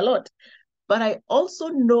 I talk a lot. But I also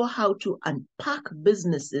know how to unpack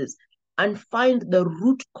businesses and find the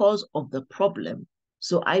root cause of the problem.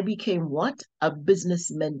 So I became what? A business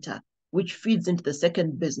mentor, which feeds into the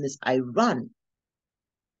second business I run.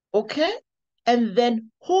 Okay? And then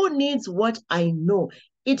who needs what I know?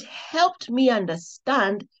 It helped me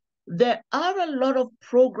understand there are a lot of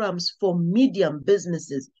programs for medium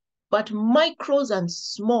businesses, but micros and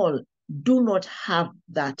small do not have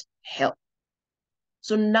that help.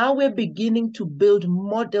 So now we're beginning to build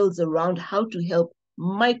models around how to help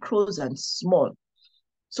micros and small.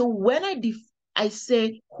 So when I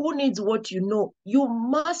say, who needs what you know, you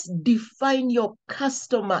must define your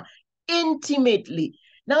customer intimately.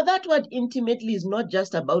 Now, that word intimately is not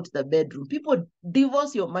just about the bedroom. People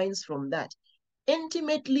divorce your minds from that.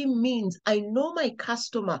 Intimately means I know my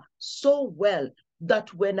customer so well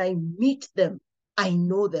that when I meet them, I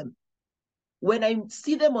know them. When I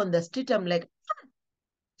see them on the street, I'm like,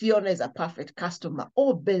 Fiona is a perfect customer.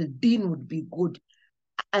 Oh, Beldine would be good.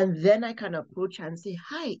 And then I can approach her and say,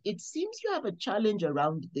 hi, it seems you have a challenge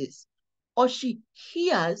around this. Or she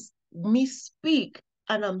hears me speak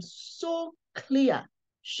and I'm so clear.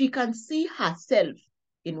 She can see herself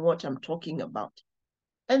in what I'm talking about.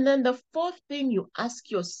 And then the fourth thing you ask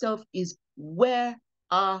yourself is, where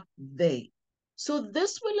are they? So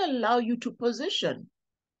this will allow you to position.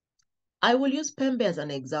 I will use Pembe as an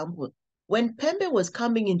example. When Pembe was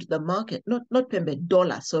coming into the market, not Pembe,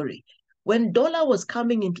 Dollar, sorry. When Dollar was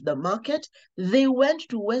coming into the market, they went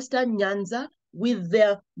to Western Nyanza with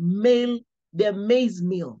their maize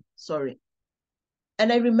meal, sorry.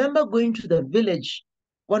 And I remember going to the village,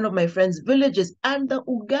 one of my friend's villages, and the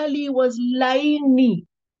ugali was laini.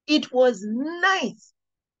 It was nice.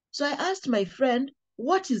 So I asked my friend,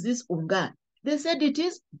 what is this unga? They said it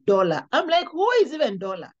is Dollar. I'm like, who is even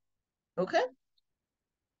Dollar? Okay.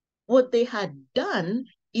 What they had done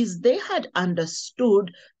is they had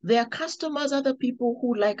understood their customers are the people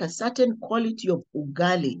who like a certain quality of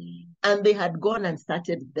ugali, and they had gone and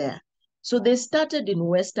started there. So they started in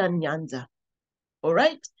Western Nyanza. All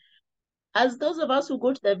right. As those of us who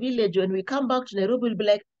go to the village, when we come back to Nairobi, we'll be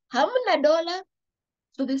like, Hamna Dollar.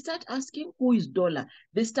 So they start asking, who is Dollar?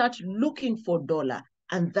 They start looking for Dollar,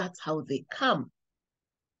 and that's how they come.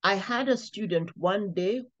 I had a student one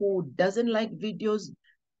day who doesn't like videos.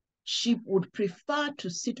 She would prefer to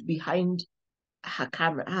sit behind her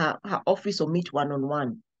camera, her office, or meet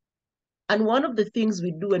one-on-one. And one of the things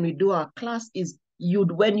we do when we do our class is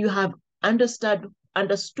when you have understood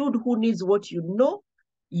who needs what you know,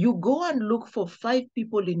 you go and look for 5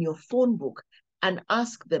 people in your phone book and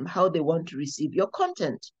ask them how they want to receive your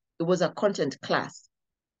content. It was a content class.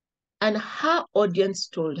 And her audience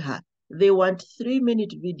told her they want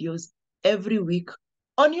 3-minute videos every week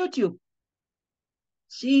on YouTube.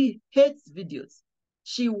 She hates videos.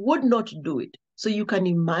 She would not do it. So you can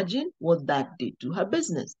imagine what that did to her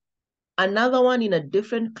business. Another one in a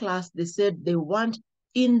different class, they said they want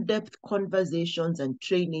in-depth conversations and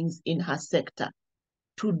trainings in her sector.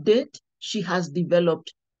 To date, she has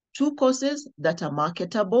developed 2 courses that are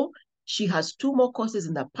marketable. She has 2 more courses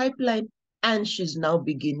in the pipeline, and she's now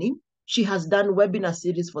beginning. She has done webinar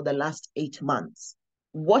series for the last 8 months.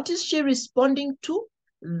 What is she responding to?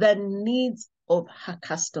 The needs of her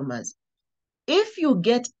customers. If you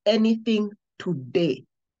get anything today,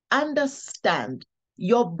 understand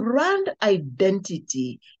your brand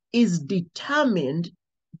identity is determined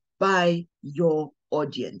by your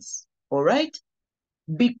audience, all right?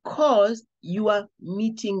 Because you are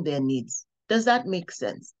meeting their needs. Does that make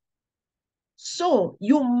sense? So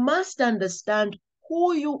you must understand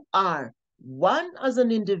who you are, 1, as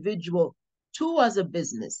an individual, 2, as a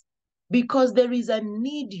business, because there is a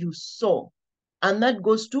need you saw. And that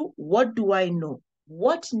goes to, what do I know?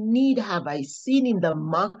 What need have I seen in the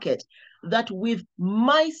market that with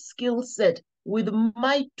my skill set, with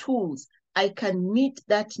my tools, I can meet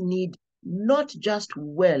that need, not just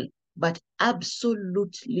well, but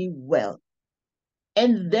absolutely well.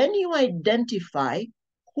 And then you identify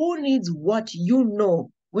who needs what you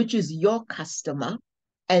know, which is your customer,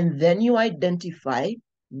 and then you identify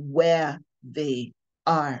where they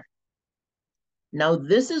are. Now,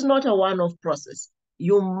 this is not a one-off process.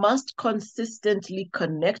 You must consistently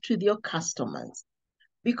connect with your customers,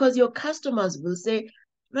 because your customers will say,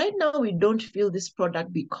 right now, we don't feel this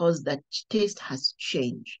product because the taste has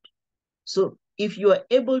changed. So if you are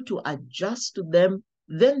able to adjust to them,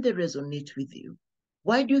 then they resonate with you.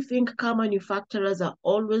 Why do you think car manufacturers are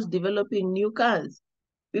always developing new cars?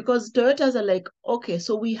 Because Toyotas are like, okay,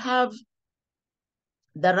 so we have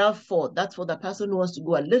the RAV4. That's for the person who wants to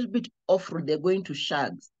go a little bit off-road. They're going to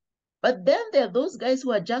shags. But then there are those guys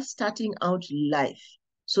who are just starting out life.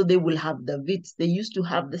 So they will have the Vitz. They used to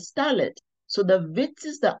have the Starlet. So the Vitz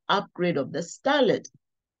is the upgrade of the Starlet.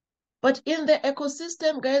 But in the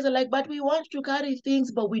ecosystem, guys are like, but we want to carry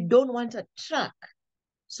things, but we don't want a truck.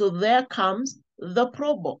 So there comes the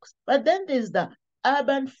ProBox. But then there's the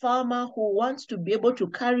urban farmer who wants to be able to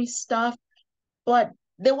carry stuff, but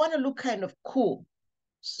they want to look kind of cool.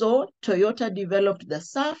 So Toyota developed the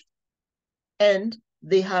Surf, and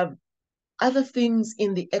they have other things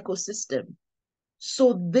in the ecosystem.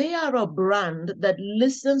 So they are a brand that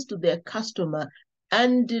listens to their customer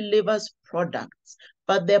and delivers products,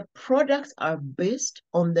 but their products are based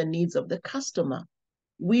on the needs of the customer.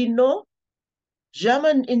 We know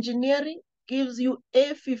German engineering gives you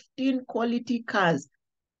A15 quality cars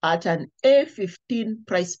at an A15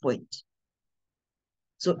 price point.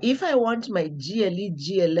 So if I want my GLE,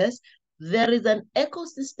 GLS, there is an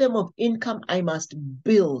ecosystem of income I must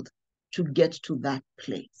build to get to that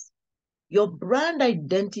place. Your brand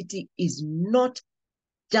identity is not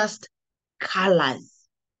just colors.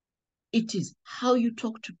 It is how you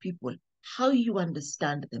talk to people, how you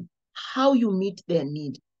understand them, how you meet their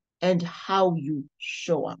need, and how you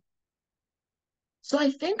show up. So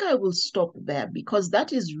I think I will stop there, because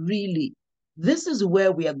that is really, this is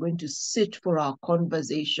where we are going to sit for our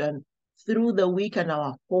conversation through the week and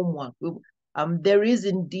our homework. There is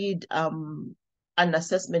indeed an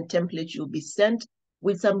assessment template you'll be sent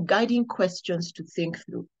with some guiding questions to think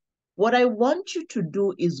through. What I want you to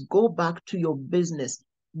do is go back to your business,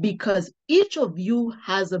 because each of you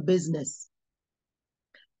has a business.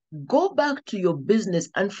 Go back to your business,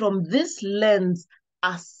 and from this lens,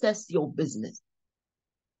 assess your business.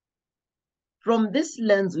 From this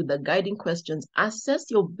lens, with the guiding questions, assess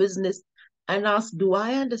your business and ask, do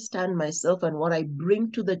I understand myself and what I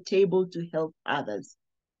bring to the table to help others?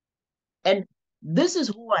 And this is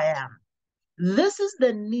who I am. This is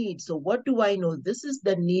the need. So what do I know? This is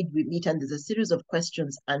the need we meet, and there's a series of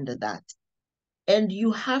questions under that. And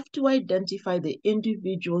you have to identify the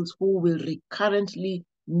individuals who will recurrently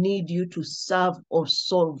need you to serve or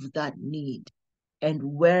solve that need. And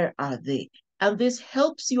where are they? And this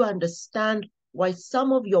helps you understand why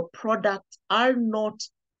some of your products are not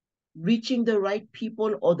reaching the right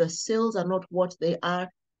people, or the sales are not what they are.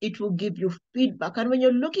 It will give you feedback. And when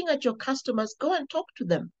you're looking at your customers, go and talk to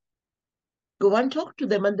them. Go and talk to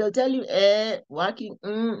them, and they'll tell you, working,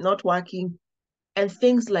 not working. And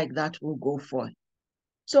things like that will go forth.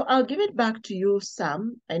 So I'll give it back to you,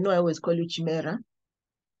 Sam. I know I always call you Chimera,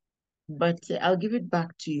 but I'll give it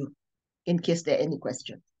back to you in case there are any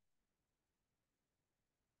questions.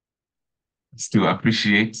 Still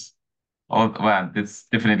appreciate all, well, it's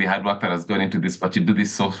definitely hard work that has gone into this, but you do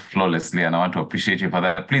this so flawlessly, and I want to appreciate you for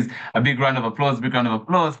that. Please, a big round of applause, big round of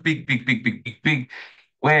applause, big.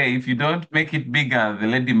 where if you don't make it bigger, the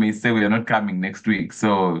lady may say we are not coming next week.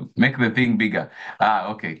 So make the thing bigger.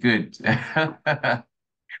 Okay, good.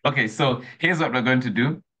 Okay, so here's what we're going to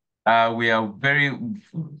do. We are very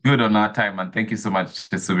good on our time, and thank you so much,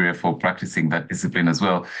 Tesubire, for practicing that discipline as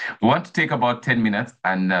well. We want to take about 10 minutes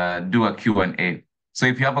and do a Q&A. So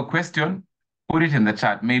if you have a question, put it in the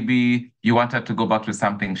chat. Maybe you want her to go back to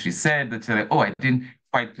something she said that you're like, oh, I didn't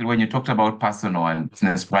quite, when you talked about personal and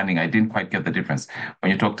business branding, I didn't quite get the difference.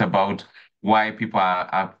 When you talked about why people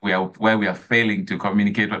where we are failing to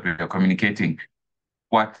communicate what we are communicating,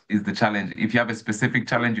 what is the challenge? If you have a specific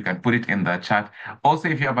challenge, you can put it in the chat. Also,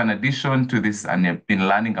 if you have an addition to this and you've been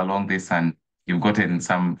learning along this and you've gotten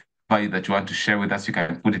some value that you want to share with us, you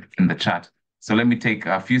can put it in the chat. So let me take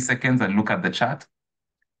a few seconds and look at the chat.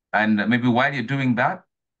 And maybe while you're doing that,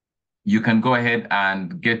 you can go ahead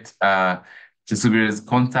and get Chisubire's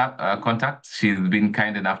contact. She's been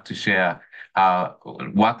kind enough to share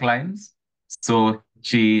work lines. So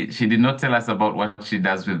she did not tell us about what she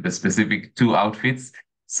does with the specific 2 outfits.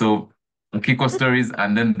 So Kiko Stories,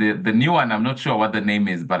 and then the new one, I'm not sure what the name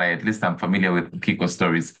is, but at least I'm familiar with Kiko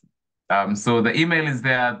Stories. So the email is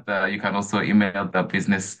there. You can also email the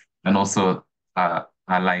business and also our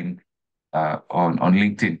line on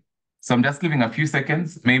LinkedIn. So I'm just giving a few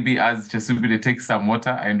seconds, maybe as Chesubire takes some water.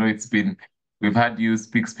 I know we've had you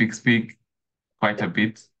speak quite a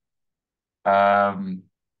bit. Let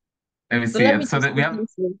me see.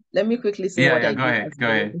 Let me quickly say what I go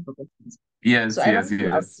ahead. Yes, so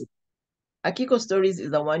yes. Akiko Stories is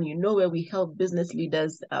the one, where we help business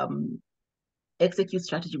leaders execute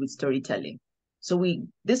strategy with storytelling. So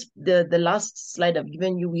the last slide I've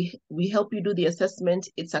given you, we help you do the assessment.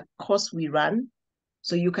 It's a course we run.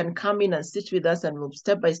 So you can come in and sit with us and we'll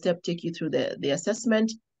step by step take you through the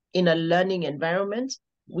assessment in a learning environment.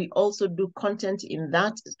 We also do content in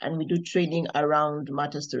that, and we do training around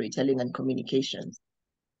matter storytelling and communications.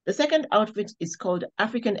 The second outfit is called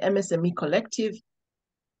African MSME Collective.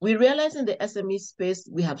 We realize in the SME space,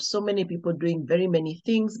 we have so many people doing very many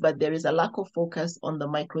things, but there is a lack of focus on the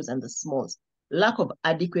micros and the smalls, lack of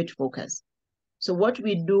adequate focus. So what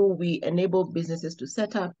we do, we enable businesses to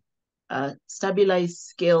set up, stabilize,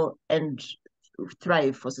 scale, and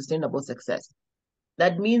thrive for sustainable success.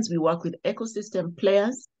 That means we work with ecosystem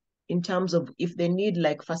players in terms of if they need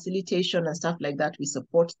like facilitation and stuff like that, we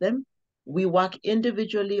support them. We work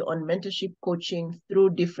individually on mentorship coaching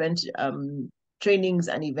through different trainings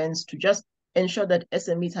and events to just ensure that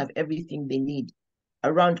SMEs have everything they need.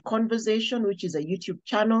 Around Conversation, which is a YouTube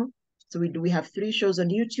channel. So we have 3 shows on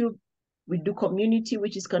YouTube. We do community,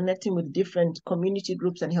 which is connecting with different community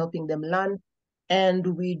groups and helping them learn. And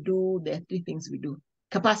we do the 3 things we do.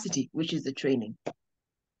 Capacity, which is the training.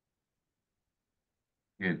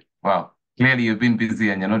 Good. Wow. Clearly you've been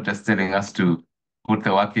busy and you're not just telling us to put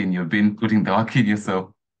the work in, you've been putting the work in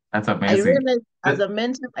yourself. That's amazing. I realize as a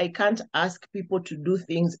mentor, I can't ask people to do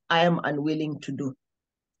things I am unwilling to do.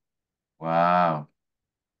 Wow.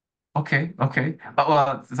 Okay.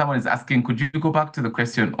 Well, someone is asking, could you go back to the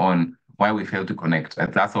question on why we fail to connect?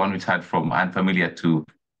 That's the one which had from unfamiliar to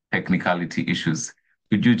technicality issues.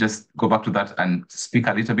 Could you just go back to that and speak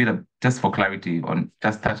a little bit, just for clarity, on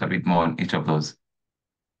just touch a bit more on each of those?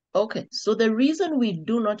 Okay, so the reason we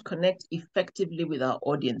do not connect effectively with our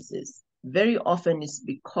audiences very often is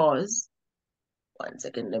because, one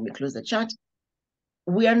second, let me close the chat.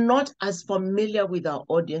 We are not as familiar with our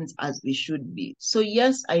audience as we should be. So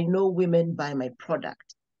yes, I know women buy my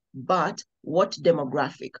product, but what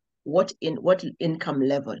demographic, what income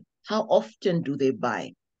level, how often do they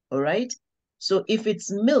buy? All right. So if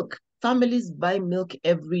it's milk, families buy milk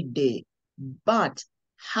every day, but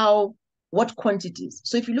what quantities?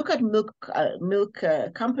 So if you look at milk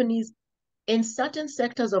companies, in certain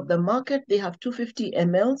sectors of the market, they have 250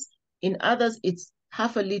 mLs. In others, it's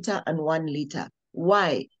half a liter and 1 liter.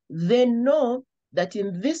 Why? They know that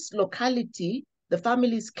in this locality, the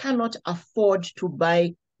families cannot afford to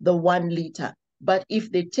buy the 1 liter. But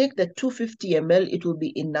if they take the 250 ml, it will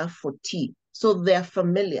be enough for tea. So they're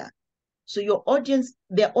familiar. So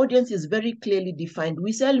their audience is very clearly defined.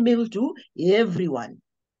 We sell milk to everyone,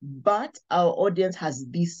 but our audience has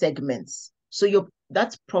these segments. So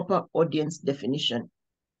that's proper audience definition.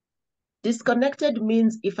 Disconnected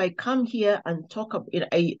means if I come here and talk about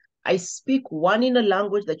it, I speak one in a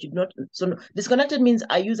language that you not. So disconnected means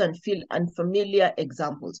I use and feel unfamiliar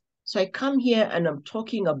examples. So I come here and I'm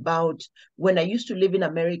talking about when I used to live in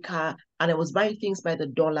America and I was buying things by the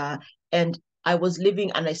dollar and I was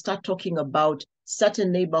living and I start talking about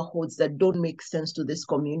certain neighborhoods that don't make sense to this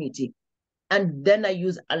community. And then I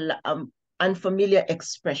use unfamiliar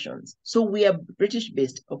expressions. So we are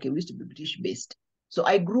British-based. Okay, we used to be British-based. So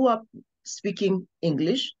I grew up speaking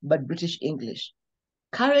English, but British English.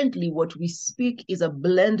 Currently, what we speak is a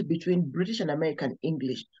blend between British and American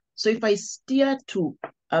English. So if I steer to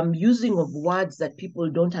using of words that people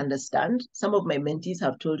don't understand, some of my mentees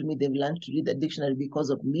have told me they've learned to read the dictionary because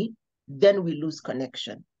of me, then we lose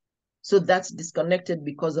connection. So that's disconnected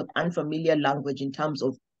because of unfamiliar language in terms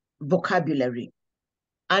of vocabulary.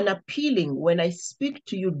 Unappealing, when I speak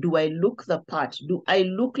to you, do I look the part? Do I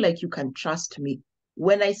look like you can trust me?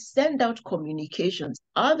 When I send out communications,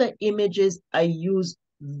 are the images I use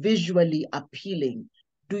visually appealing?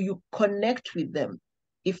 Do you connect with them?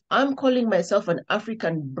 If I'm calling myself an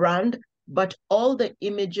African brand, but all the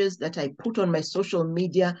images that I put on my social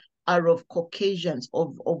media are of Caucasians,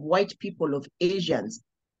 of white people, of Asians,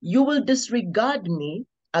 you will disregard me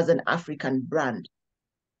as an African brand.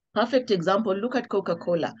 Perfect example, look at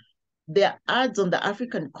Coca-Cola. Their ads on the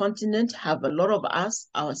African continent have a lot of us,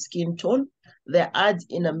 our skin tone. Their ads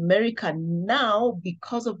in America now,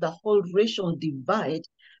 because of the whole racial divide,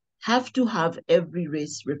 have to have every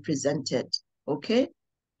race represented, okay?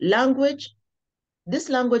 Language, this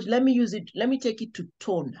language, let me use it, let me take it to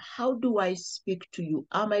tone. How do I speak to you?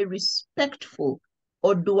 Am I respectful,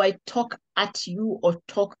 or do I talk at you or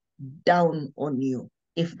talk down on you,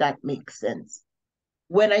 if that makes sense?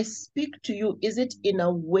 When I speak to you, is it in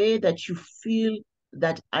a way that you feel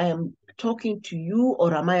that I am talking to you,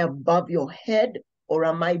 or am I above your head, or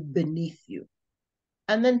am I beneath you?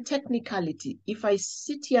 And then technicality, if I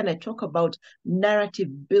sit here and I talk about narrative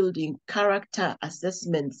building, character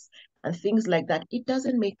assessments, and things like that, it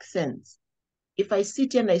doesn't make sense. If I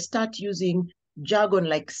sit here and I start using jargon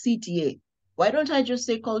like CTA, why don't I just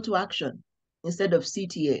say call to action instead of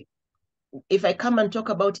CTA? If I come and talk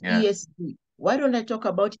about ESG, why don't I talk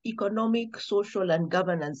about economic, social, and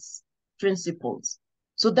governance principles?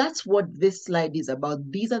 So that's what this slide is about.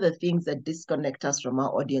 These are the things that disconnect us from our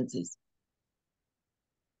audiences.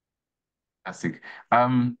 Fantastic.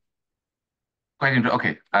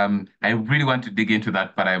 Okay. I really want to dig into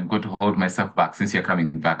that, but I'm going to hold myself back since you're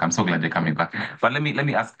coming back. I'm so glad you're coming back. But let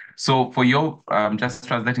me ask. So for your just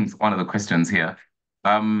translating one of the questions here.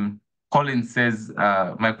 Colin says,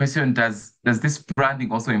 my question, does this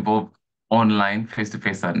branding also involve online,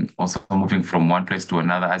 face-to-face, and also moving from one place to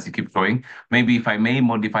another as you keep growing? Maybe if I may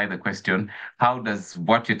modify the question, how does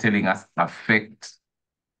what you're telling us affect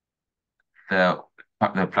the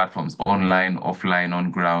platforms, online, offline, on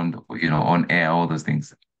ground, on air, all those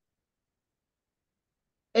things?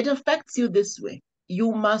 It affects you this way.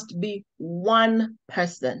 You must be one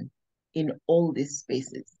person in all these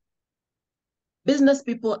spaces. Business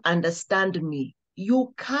people understand me.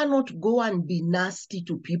 You cannot go and be nasty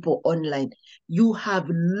to people online. You have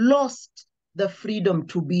lost the freedom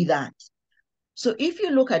to be that. So if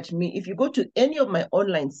you look at me, if you go to any of my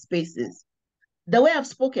online spaces, the way I've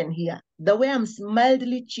spoken here, the way I'm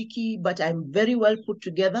mildly cheeky, but I'm very well put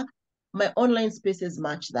together, my online spaces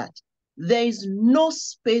match that. There is no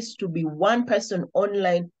space to be one person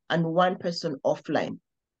online and one person offline.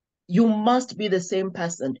 You must be the same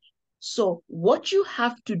person. So what you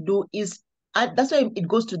have to do is, that's why it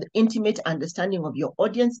goes to the intimate understanding of your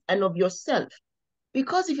audience and of yourself.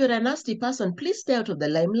 Because if you're a nasty person, please stay out of the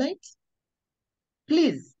limelight.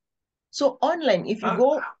 Please. So online, if you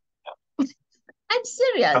go, I'm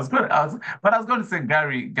serious. I was going to say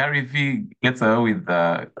Gary V gets away with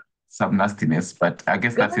some nastiness, but I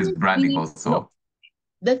guess that's his branding also. No.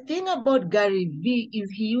 The thing about Gary V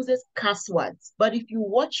is he uses curse words, but if you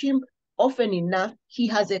watch him often enough, he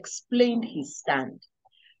has explained his stand.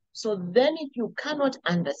 So then if you cannot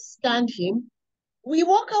understand him, we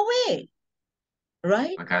walk away,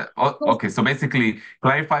 right? Okay. Okay, so basically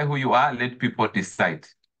clarify who you are, let people decide.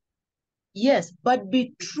 Yes, but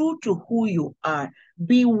be true to who you are.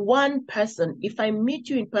 Be one person. If I meet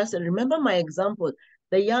you in person, remember my example,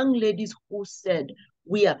 the young ladies who said,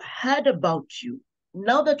 we have heard about you.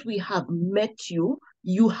 Now that we have met you,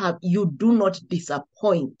 you do not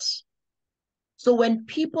disappoint. So when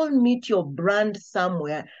people meet your brand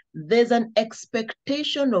somewhere, there's an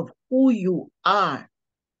expectation of who you are.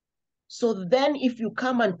 So then if you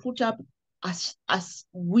come and put up as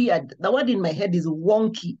weird, the word in my head is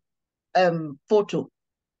wonky, photo.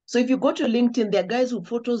 So if you go to LinkedIn, there are guys who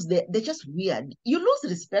photos, they're just weird. You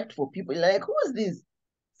lose respect for people. Like, who is this?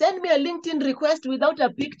 Send me a LinkedIn request without a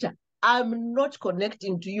picture. I'm not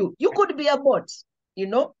connecting to you. You could be a bot,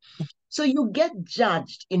 So you get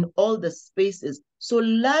judged in all the spaces. So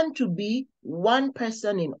learn to be one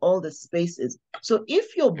person in all the spaces. So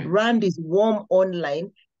if your brand is warm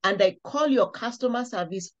online and I call your customer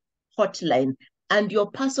service hotline and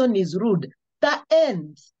your person is rude, that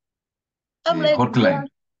ends. I'm like, hotline.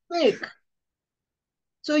 fake.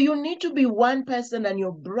 So you need to be one person and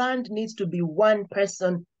your brand needs to be one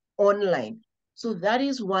person online. So that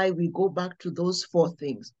is why we go back to those 4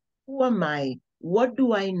 things. Who am I? What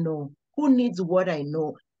do I know? Who needs what I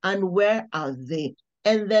know? And where are they?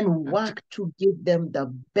 And then work to give them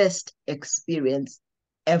the best experience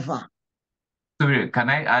ever. So can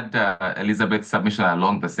I add Elizabeth's submission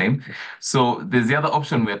along the same? So there's the other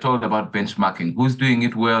option we're told about benchmarking. Who's doing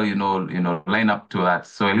it well, line up to that.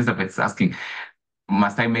 So Elizabeth's asking,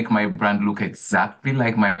 must I make my brand look exactly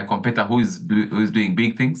like my competitor who's doing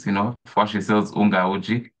big things, for she sells unga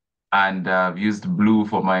oji, and I've used blue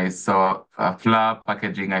for my flour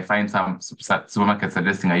packaging. I find some supermarkets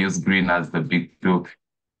suggesting I use green as the big blue.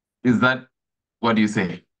 Is that, what do you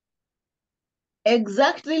say?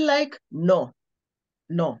 Exactly like, no.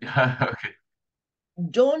 Okay.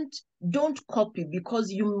 Don't copy,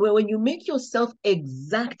 because when you make yourself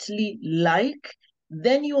exactly like,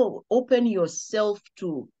 then you open yourself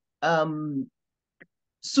to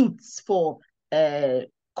suits for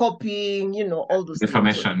copying, all those things.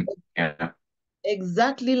 Information. Yeah.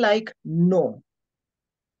 Exactly like, no.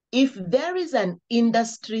 If there is an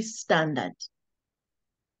industry standard,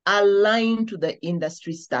 align to the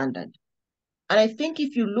industry standard. And I think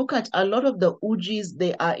if you look at a lot of the ujis,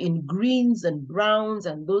 they are in greens and browns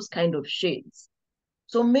and those kind of shades.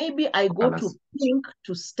 So maybe I go to pink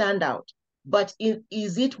to stand out, but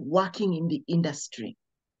is it working in the industry?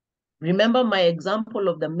 Remember my example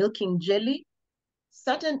of the milking jelly?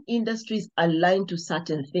 Certain industries align to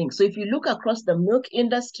certain things. So if you look across the milk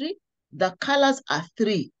industry, the colors are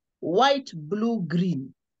 3, white, blue,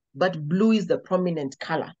 green, but blue is the prominent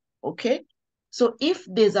color, okay? So if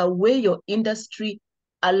there's a way your industry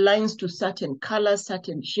aligns to certain colors,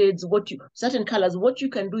 certain shades, certain colors, what you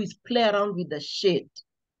can do is play around with the shade.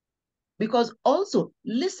 Because also,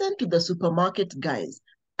 listen to the supermarket guys.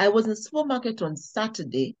 I was in the supermarket on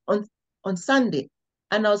Sunday,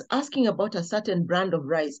 and I was asking about a certain brand of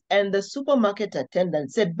rice, and the supermarket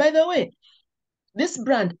attendant said, by the way, this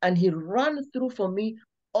brand, and he ran through for me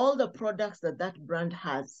all the products that brand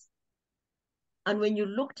has. And when you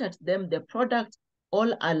looked at them, the products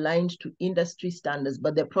all aligned to industry standards,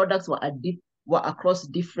 but the products were across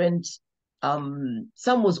different,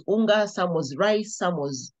 some was unga, some was rice, some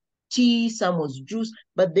was tea, some was juice,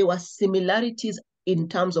 but there were similarities in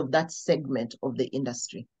terms of that segment of the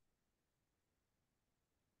industry.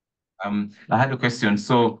 I had a question.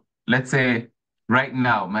 So let's say right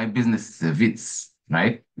now my business is a Vitz,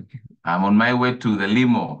 right? I'm on my way to the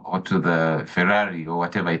limo or to the Ferrari or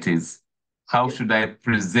whatever it is. How should I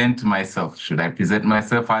present myself? Should I present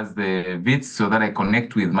myself as the Vitz so that I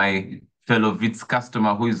connect with my fellow Vitz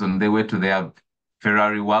customer who is on their way to their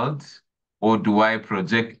Ferrari world? Or do I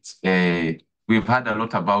project we've heard a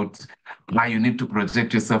lot about why you need to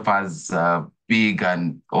project yourself as big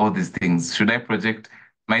and all these things. Should I project,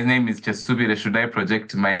 my name is Chesubire, should I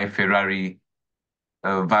project my Ferrari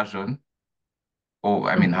version? Or,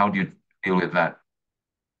 I mean, how do you deal with that?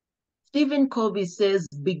 Stephen Covey says,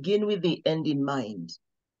 begin with the end in mind.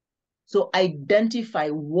 So identify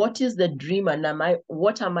what is the dream and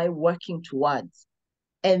what am I working towards?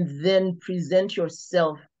 And then present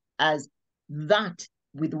yourself as that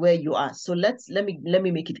with where you are. So let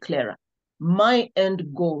me make it clearer. My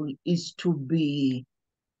end goal is to be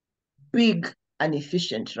big and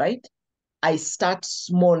efficient, right? I start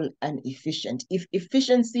small and efficient. If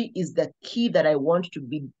efficiency is the key that I want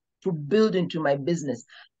to build into my business,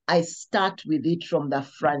 I start with it from the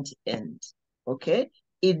front end, okay?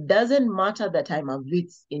 It doesn't matter that I'm a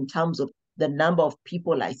Vitz in terms of the number of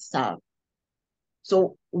people I serve.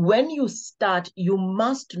 So when you start, you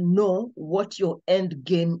must know what your end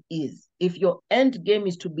game is. If your end game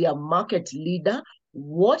is to be a market leader,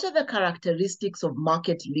 what are the characteristics of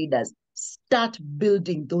market leaders? Start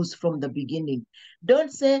building those from the beginning.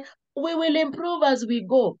 Don't say, we will improve as we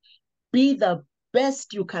go. Be the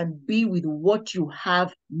best you can be with what you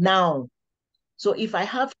have now. So if I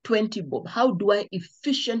have 20 bob, how do I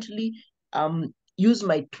efficiently use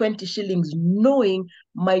my 20 shillings knowing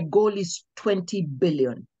my goal is 20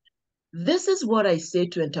 billion? This is what I say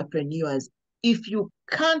to entrepreneurs. If you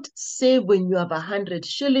can't save when you have 100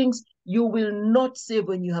 shillings, you will not save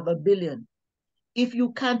when you have 1 billion. If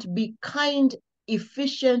you can't be kind,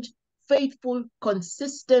 efficient, faithful,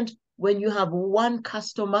 consistent when you have 1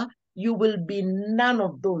 customer, you will be none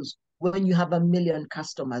of those when you have 1 million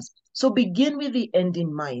customers. So begin with the end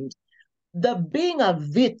in mind. The being a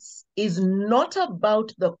Vitz is not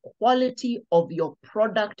about the quality of your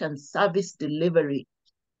product and service delivery.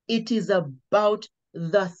 It is about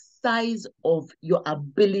the size of your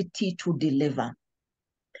ability to deliver.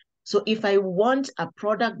 So if I want a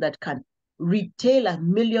product that can retail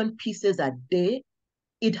 1 million pieces a day.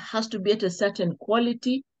 It has to be at a certain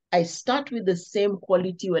quality. I start with the same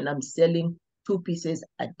quality when I'm selling 2 pieces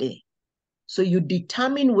a day. So you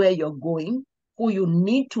determine where you're going, who you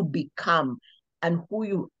need to become, and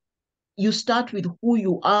who you start with who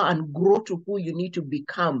you are and grow to who you need to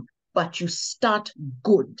become, but you start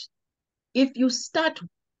good. If you start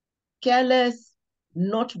careless,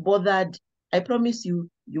 not bothered, I promise you,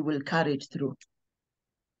 you will carry it through.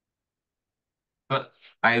 But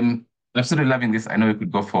I'm absolutely loving this. I know we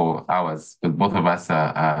could go for hours, but both of us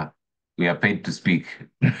we are paid to speak.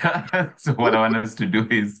 So what I want us to do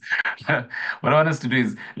is,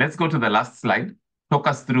 let's go to the last slide. Talk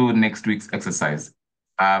us through next week's exercise.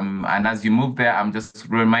 And as you move there, I'm just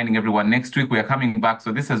reminding everyone, next week we are coming back.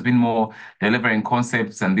 So this has been more delivering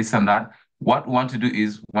concepts and this and that. What we want to do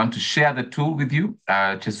is want to share the tool with you.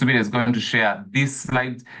 Chesubire is going to share this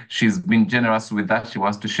slide. She's been generous with that. She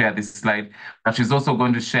wants to share this slide, but she's also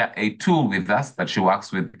going to share a tool with us that she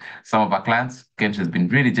works with some of our clients. Again, she's been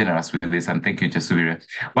really generous with this, and thank you, Chesubire.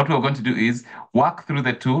 What we're going to do is work through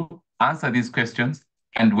the tool, answer these questions,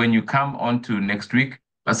 and when you come on to next week,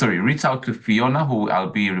 reach out to Fiona, who I'll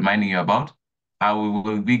be reminding you about. We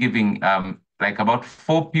will be giving like about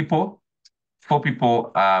four people,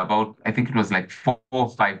 about, I think it was like 4 or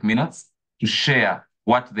 5 minutes to share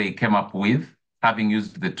what they came up with, having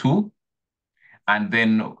used the tool. And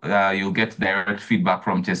then you'll get direct feedback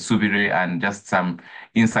from Chesubire and just some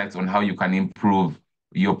insights on how you can improve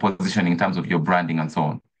your position in terms of your branding and so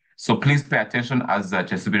on. So please pay attention as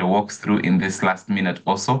Chesubire walks through in this last minute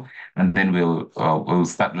also, and then we'll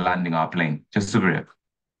start landing our plane. Chesubire.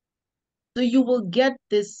 So you will get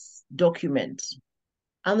this document.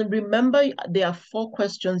 And remember, there are 4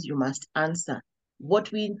 questions you must answer.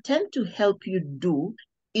 What we intend to help you do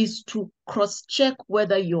is to cross-check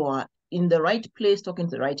whether you are in the right place talking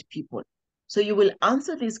to the right people. So you will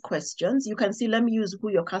answer these questions. You can see, let me use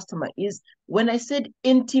who your customer is. When I said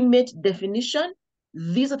intimate definition,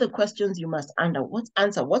 these are the questions you must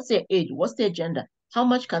answer. What's their age? What's their gender? How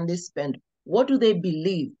much can they spend? What do they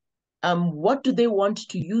believe? What do they want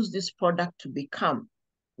to use this product to become?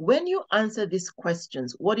 When you answer these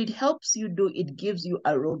questions, what it helps you do, it gives you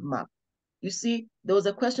a roadmap. You see, there was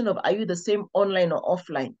a question of, are you the same online or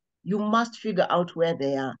offline? You must figure out where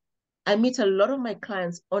they are. I meet a lot of my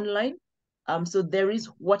clients online. So there is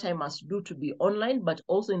what I must do to be online, but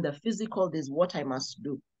also in the physical, there's what I must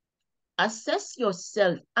do. Assess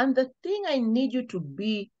yourself. And the thing I need you to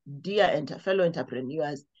be, dear fellow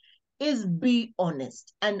entrepreneurs, is be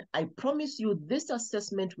honest. And I promise you, this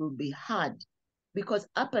assessment will be hard because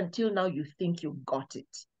up until now, you think you got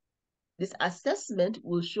it. This assessment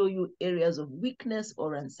will show you areas of weakness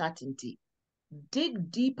or uncertainty.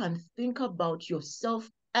 Dig deep and think about yourself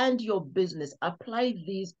and your business. Apply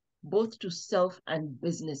these both to self and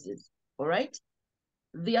businesses, all right?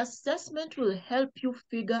 The assessment will help you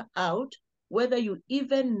figure out whether you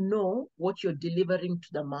even know what you're delivering to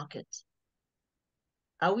the market.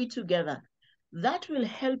 Are we together? That will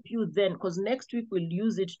help you then, because next week we'll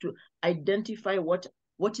use it to identify what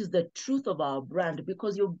is the truth of our brand,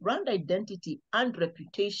 because your brand identity and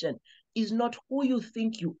reputation is not who you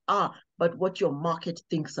think you are, but what your market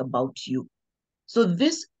thinks about you. So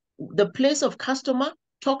the place of customer,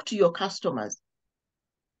 talk to your customers.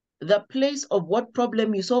 The place of what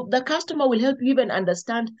problem you solve, the customer will help you even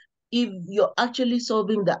understand if you're actually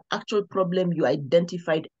solving the actual problem you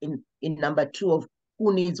identified in number 2 of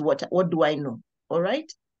who needs what do I know, all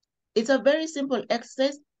right? It's a very simple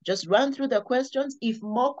exercise. Just run through the questions. If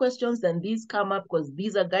more questions than these come up, because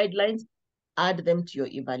these are guidelines, add them to your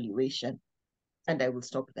evaluation. And I will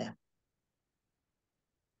stop there.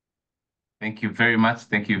 Thank you very much.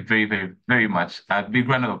 Thank you very, very, very much. A big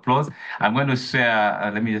round of applause. I'm going to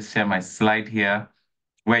share, let me just share my slide here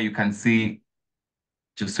where you can see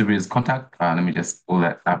Chesubire's contact. Let me just pull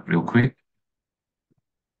that up real quick.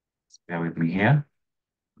 Just bear with me here.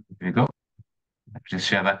 There you go. Just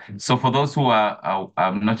share that. So for those who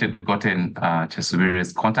have not yet gotten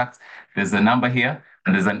Chesubire's contact, there's a number here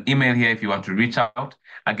and there's an email here if you want to reach out.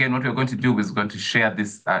 Again, what we're going to do is going to share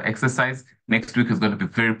this exercise. Next week is going to be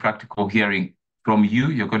very practical, hearing from you.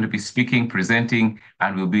 You're going to be speaking, presenting,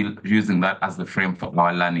 and we'll be using that as the frame for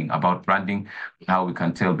our learning about branding, how we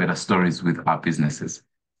can tell better stories with our businesses.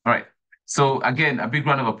 All right. So again, a big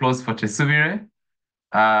round of applause for Chesubire.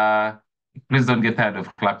 Please don't get tired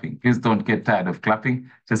of clapping. Please don't get tired of clapping.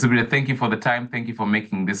 Chesubire, thank you for the time. Thank you for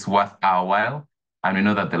making this worth our while. And we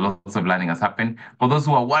know that lots of learning has happened. For those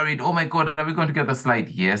who are worried, oh my God, are we going to get the slide?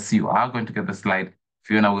 Yes, you are going to get the slide.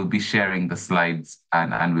 Fiona will be sharing the slides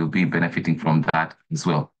and we'll be benefiting from that as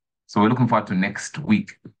well. So we're looking forward to next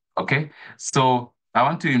week. Okay, so I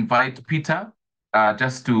want to invite Peter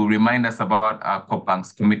just to remind us about our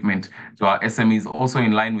CoopBank's commitment to our SMEs, also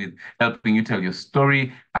in line with helping you tell your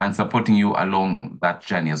story and supporting you along that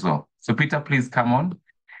journey as well. So Peter, please come on.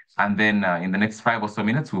 And then in the next 5 or so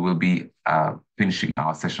minutes, we will be finishing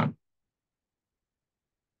our session.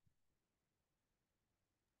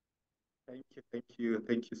 Thank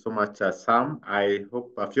you so much, Sam. I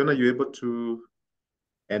hope, Fiona, you're able to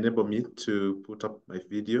enable me to put up my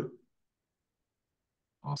video.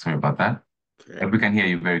 Oh, sorry about that. Okay. We can hear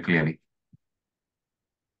you very clearly.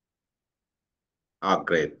 Oh,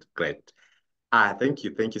 great. Thank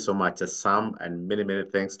you so much, Sam, and many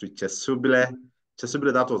thanks to Chesubile.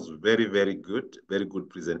 Chesubile, that was very good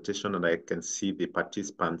presentation, and I can see the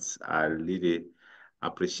participants are really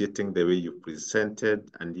appreciating the way you presented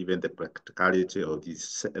and even the practicality of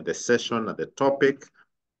the session and the topic.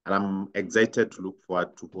 And I'm excited to look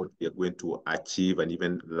forward to what we are going to achieve and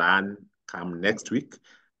even learn come next week.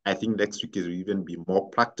 I think next week will even be more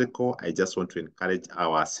practical. I just want to encourage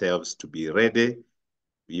ourselves to be ready.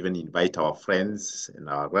 We even invite our friends and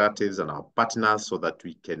our relatives and our partners so that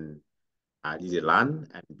we can really learn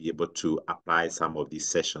and be able to apply some of these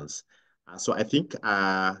sessions. So I think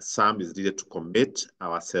Sam is ready to commit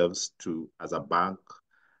ourselves to, as a bank,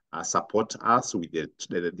 support us with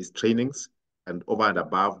these trainings. And over and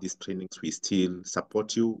above these trainings, we still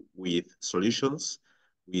support you with solutions.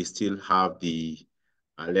 We still have the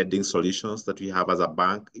lending solutions that we have as a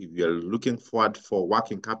bank. If you're looking forward for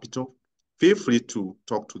working capital, feel free to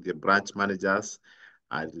talk to the branch managers,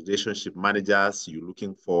 relationship managers. You're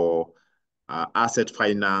looking for asset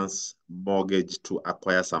finance, mortgage to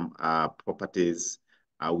acquire some properties.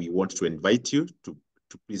 We want to invite you to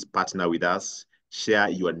please partner with us, share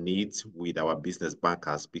your needs with our business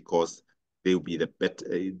bankers, because they'll be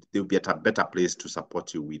at a better place to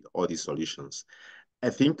support you with all these solutions. I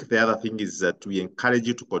think the other thing is that we encourage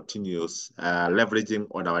you to continue leveraging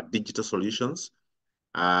on our digital solutions.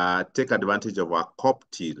 Take advantage of our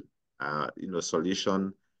CoopTIL,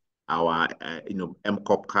 solution, our,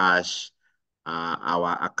 MCOP Cash,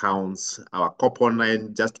 our accounts, our Coop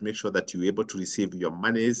Online, just to make sure that you're able to receive your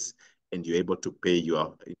monies and you're able to pay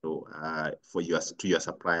your, to your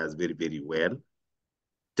suppliers very well.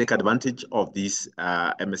 Take advantage of this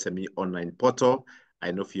MSME online portal. I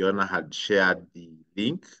know Fiona had shared the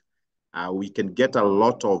link. We can get a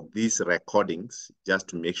lot of these recordings just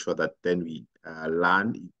to make sure that then we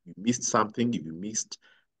learn. If you missed something, if you missed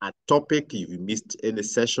a topic, if you missed any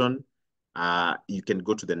session, you can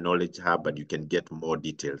go to the Knowledge Hub and you can get more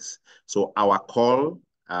details. So our call,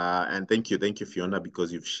 and thank you Fiona,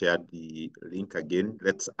 because you've shared the link again.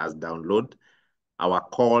 Let's us download. Our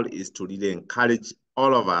call is to really encourage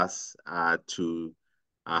all of us to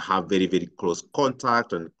have very close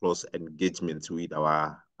contact and close engagement with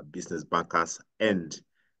our business bankers and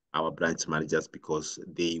our branch managers, because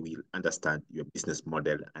they will understand your business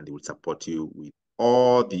model and they will support you with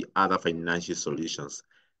all the other financial solutions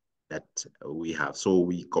that we have. So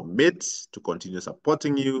we commit to continue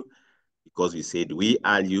supporting you because we said we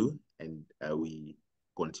are you, and we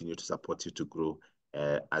continue to support you to grow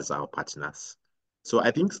as our partners. So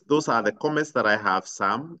I think those are the comments that I have,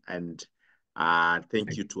 Sam, and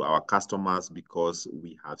thank you to our customers, because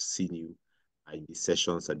we have seen you in these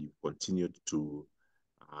sessions and you've continued to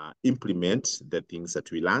implement the things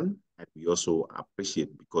that we learn, and we also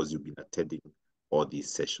appreciate because you've been attending all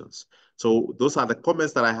these sessions. So those are the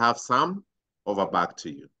comments that I have, Sam. Over back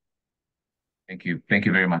to you. Thank you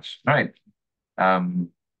very much. All right.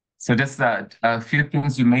 So just a few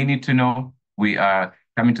things you may need to know. We are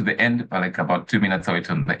coming to the end, like about 2 minutes away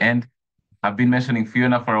from the end. I've been mentioning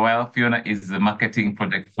Fiona for a while. Fiona is the marketing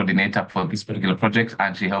project coordinator for this particular project,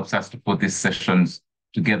 and she helps us to put these sessions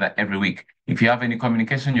together every week. If you have any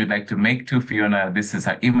communication you'd like to make to Fiona, this is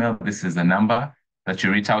her email, this is the number that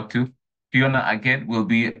you reach out to. Fiona, again, will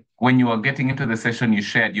be, when you are getting into the session, you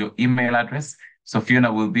shared your email address. So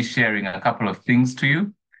Fiona will be sharing a couple of things to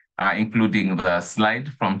you, including the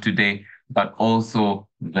slide from today, but also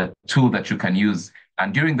the tool that you can use.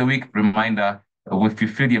 And during the week, reminder, if you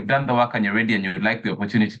feel you've done the work and you're ready and you'd like the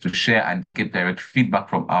opportunity to share and get direct feedback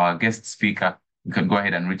from our guest speaker, you can go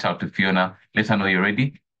ahead and reach out to Fiona, let her know you're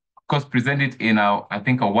ready. Of course, present it in I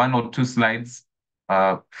think a 1 or 2 slides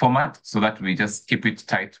format, so that we just keep it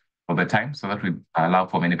tight for the time, so that we allow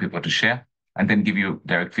for many people to share, and then give you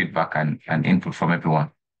direct feedback and input from everyone.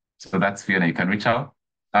 So that's Fiona, you can reach out.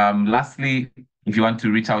 Lastly, if you want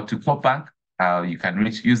to reach out to CoopBank, you can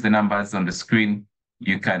use the numbers on the screen.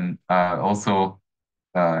 You can also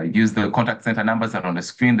use the contact center numbers that are on the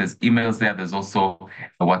screen. There's emails there. There's also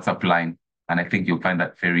a WhatsApp line. And I think you'll find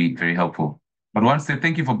that very helpful. But want to say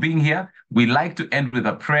thank you for being here. We like to end with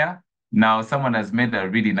a prayer. Now, someone has made a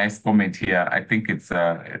really nice comment here. I think it's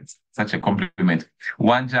such a compliment.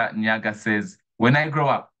 Wanja Nyaga says, when I grow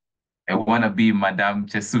up, I want to be Madame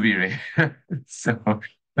Chesubire. So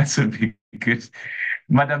that should be good.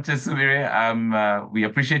 Madame Chesubire, we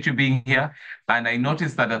appreciate you being here. And I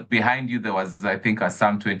noticed that behind you, there was, I think, a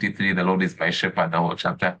Psalm 23, the Lord is my shepherd, the whole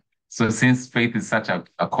chapter. So since faith is such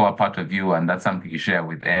a core part of you, and that's something you share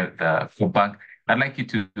with the FoodBank, I'd like you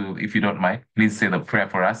to, if you don't mind, please say the prayer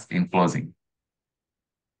for us in closing.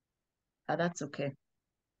 That's okay.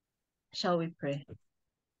 Shall we pray?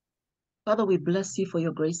 Father, we bless you for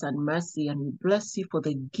your grace and mercy, and we bless you for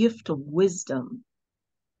the gift of wisdom.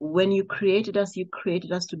 When you created us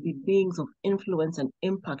to be beings of influence and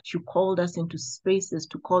impact. You called us into spaces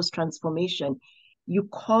to cause transformation. You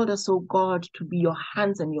called us, oh God, to be your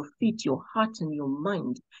hands and your feet, your heart and your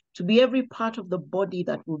mind, to be every part of the body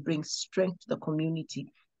that will bring strength to the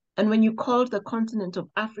community. And when you called the continent of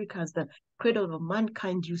Africa as the cradle of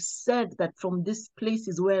mankind, you said that from this place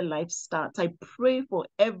is where life starts. I pray for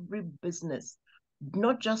every business,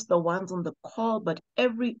 not just the ones on the call, but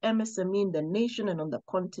every MSME in the nation and on the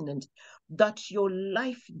continent, that your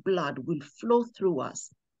lifeblood will flow through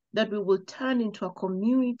us, that we will turn into a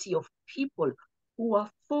community of people who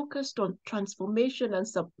are focused on transformation and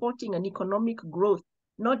supporting an economic growth,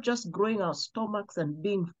 not just growing our stomachs and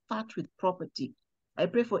being fat with property. I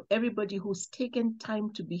pray for everybody who's taken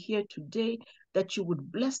time to be here today, that you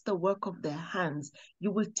would bless the work of their hands.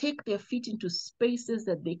 You will take their feet into spaces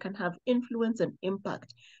that they can have influence and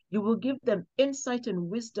impact. You will give them insight and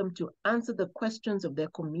wisdom to answer the questions of their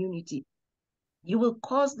community. You will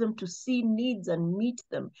cause them to see needs and meet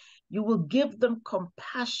them. You will give them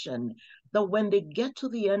compassion, that when they get to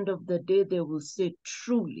the end of the day, they will say,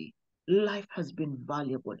 truly, life has been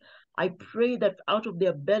valuable. I pray that out of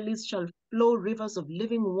their bellies shall flow rivers of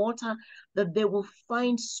living water, that they will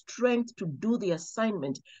find strength to do the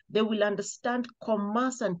assignment. They will understand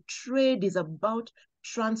commerce and trade is about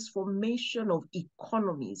transformation of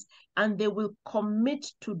economies, and they will commit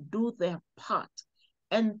to do their part.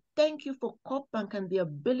 And thank you for CoopBank and the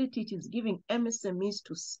ability it is giving MSMEs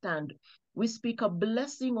to stand. We speak a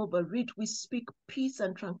blessing over it. We speak peace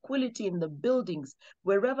and tranquility in the buildings,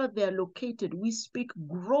 wherever they are located. We speak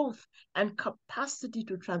growth and capacity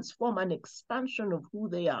to transform, an expansion of who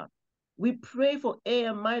they are. We pray for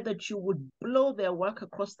AMI that you would blow their work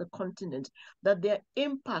across the continent, that their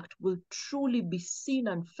impact will truly be seen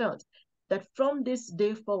and felt, that from this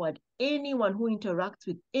day forward, anyone who interacts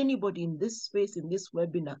with anybody in this space, in this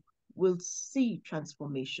webinar, will see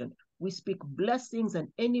transformation. We speak blessings, and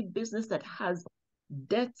any business that has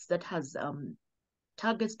debts, that has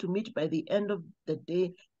targets to meet by the end of the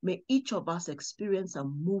day, may each of us experience a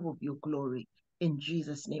move of your glory. In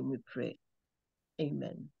Jesus' name we pray.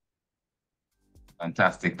 Amen.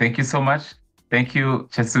 Fantastic. Thank you so much. Thank you,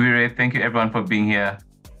 Chesubire. Thank you, everyone, for being here.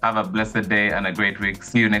 Have a blessed day and a great week.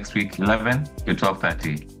 See you next week, 11 to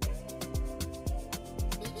 12:30.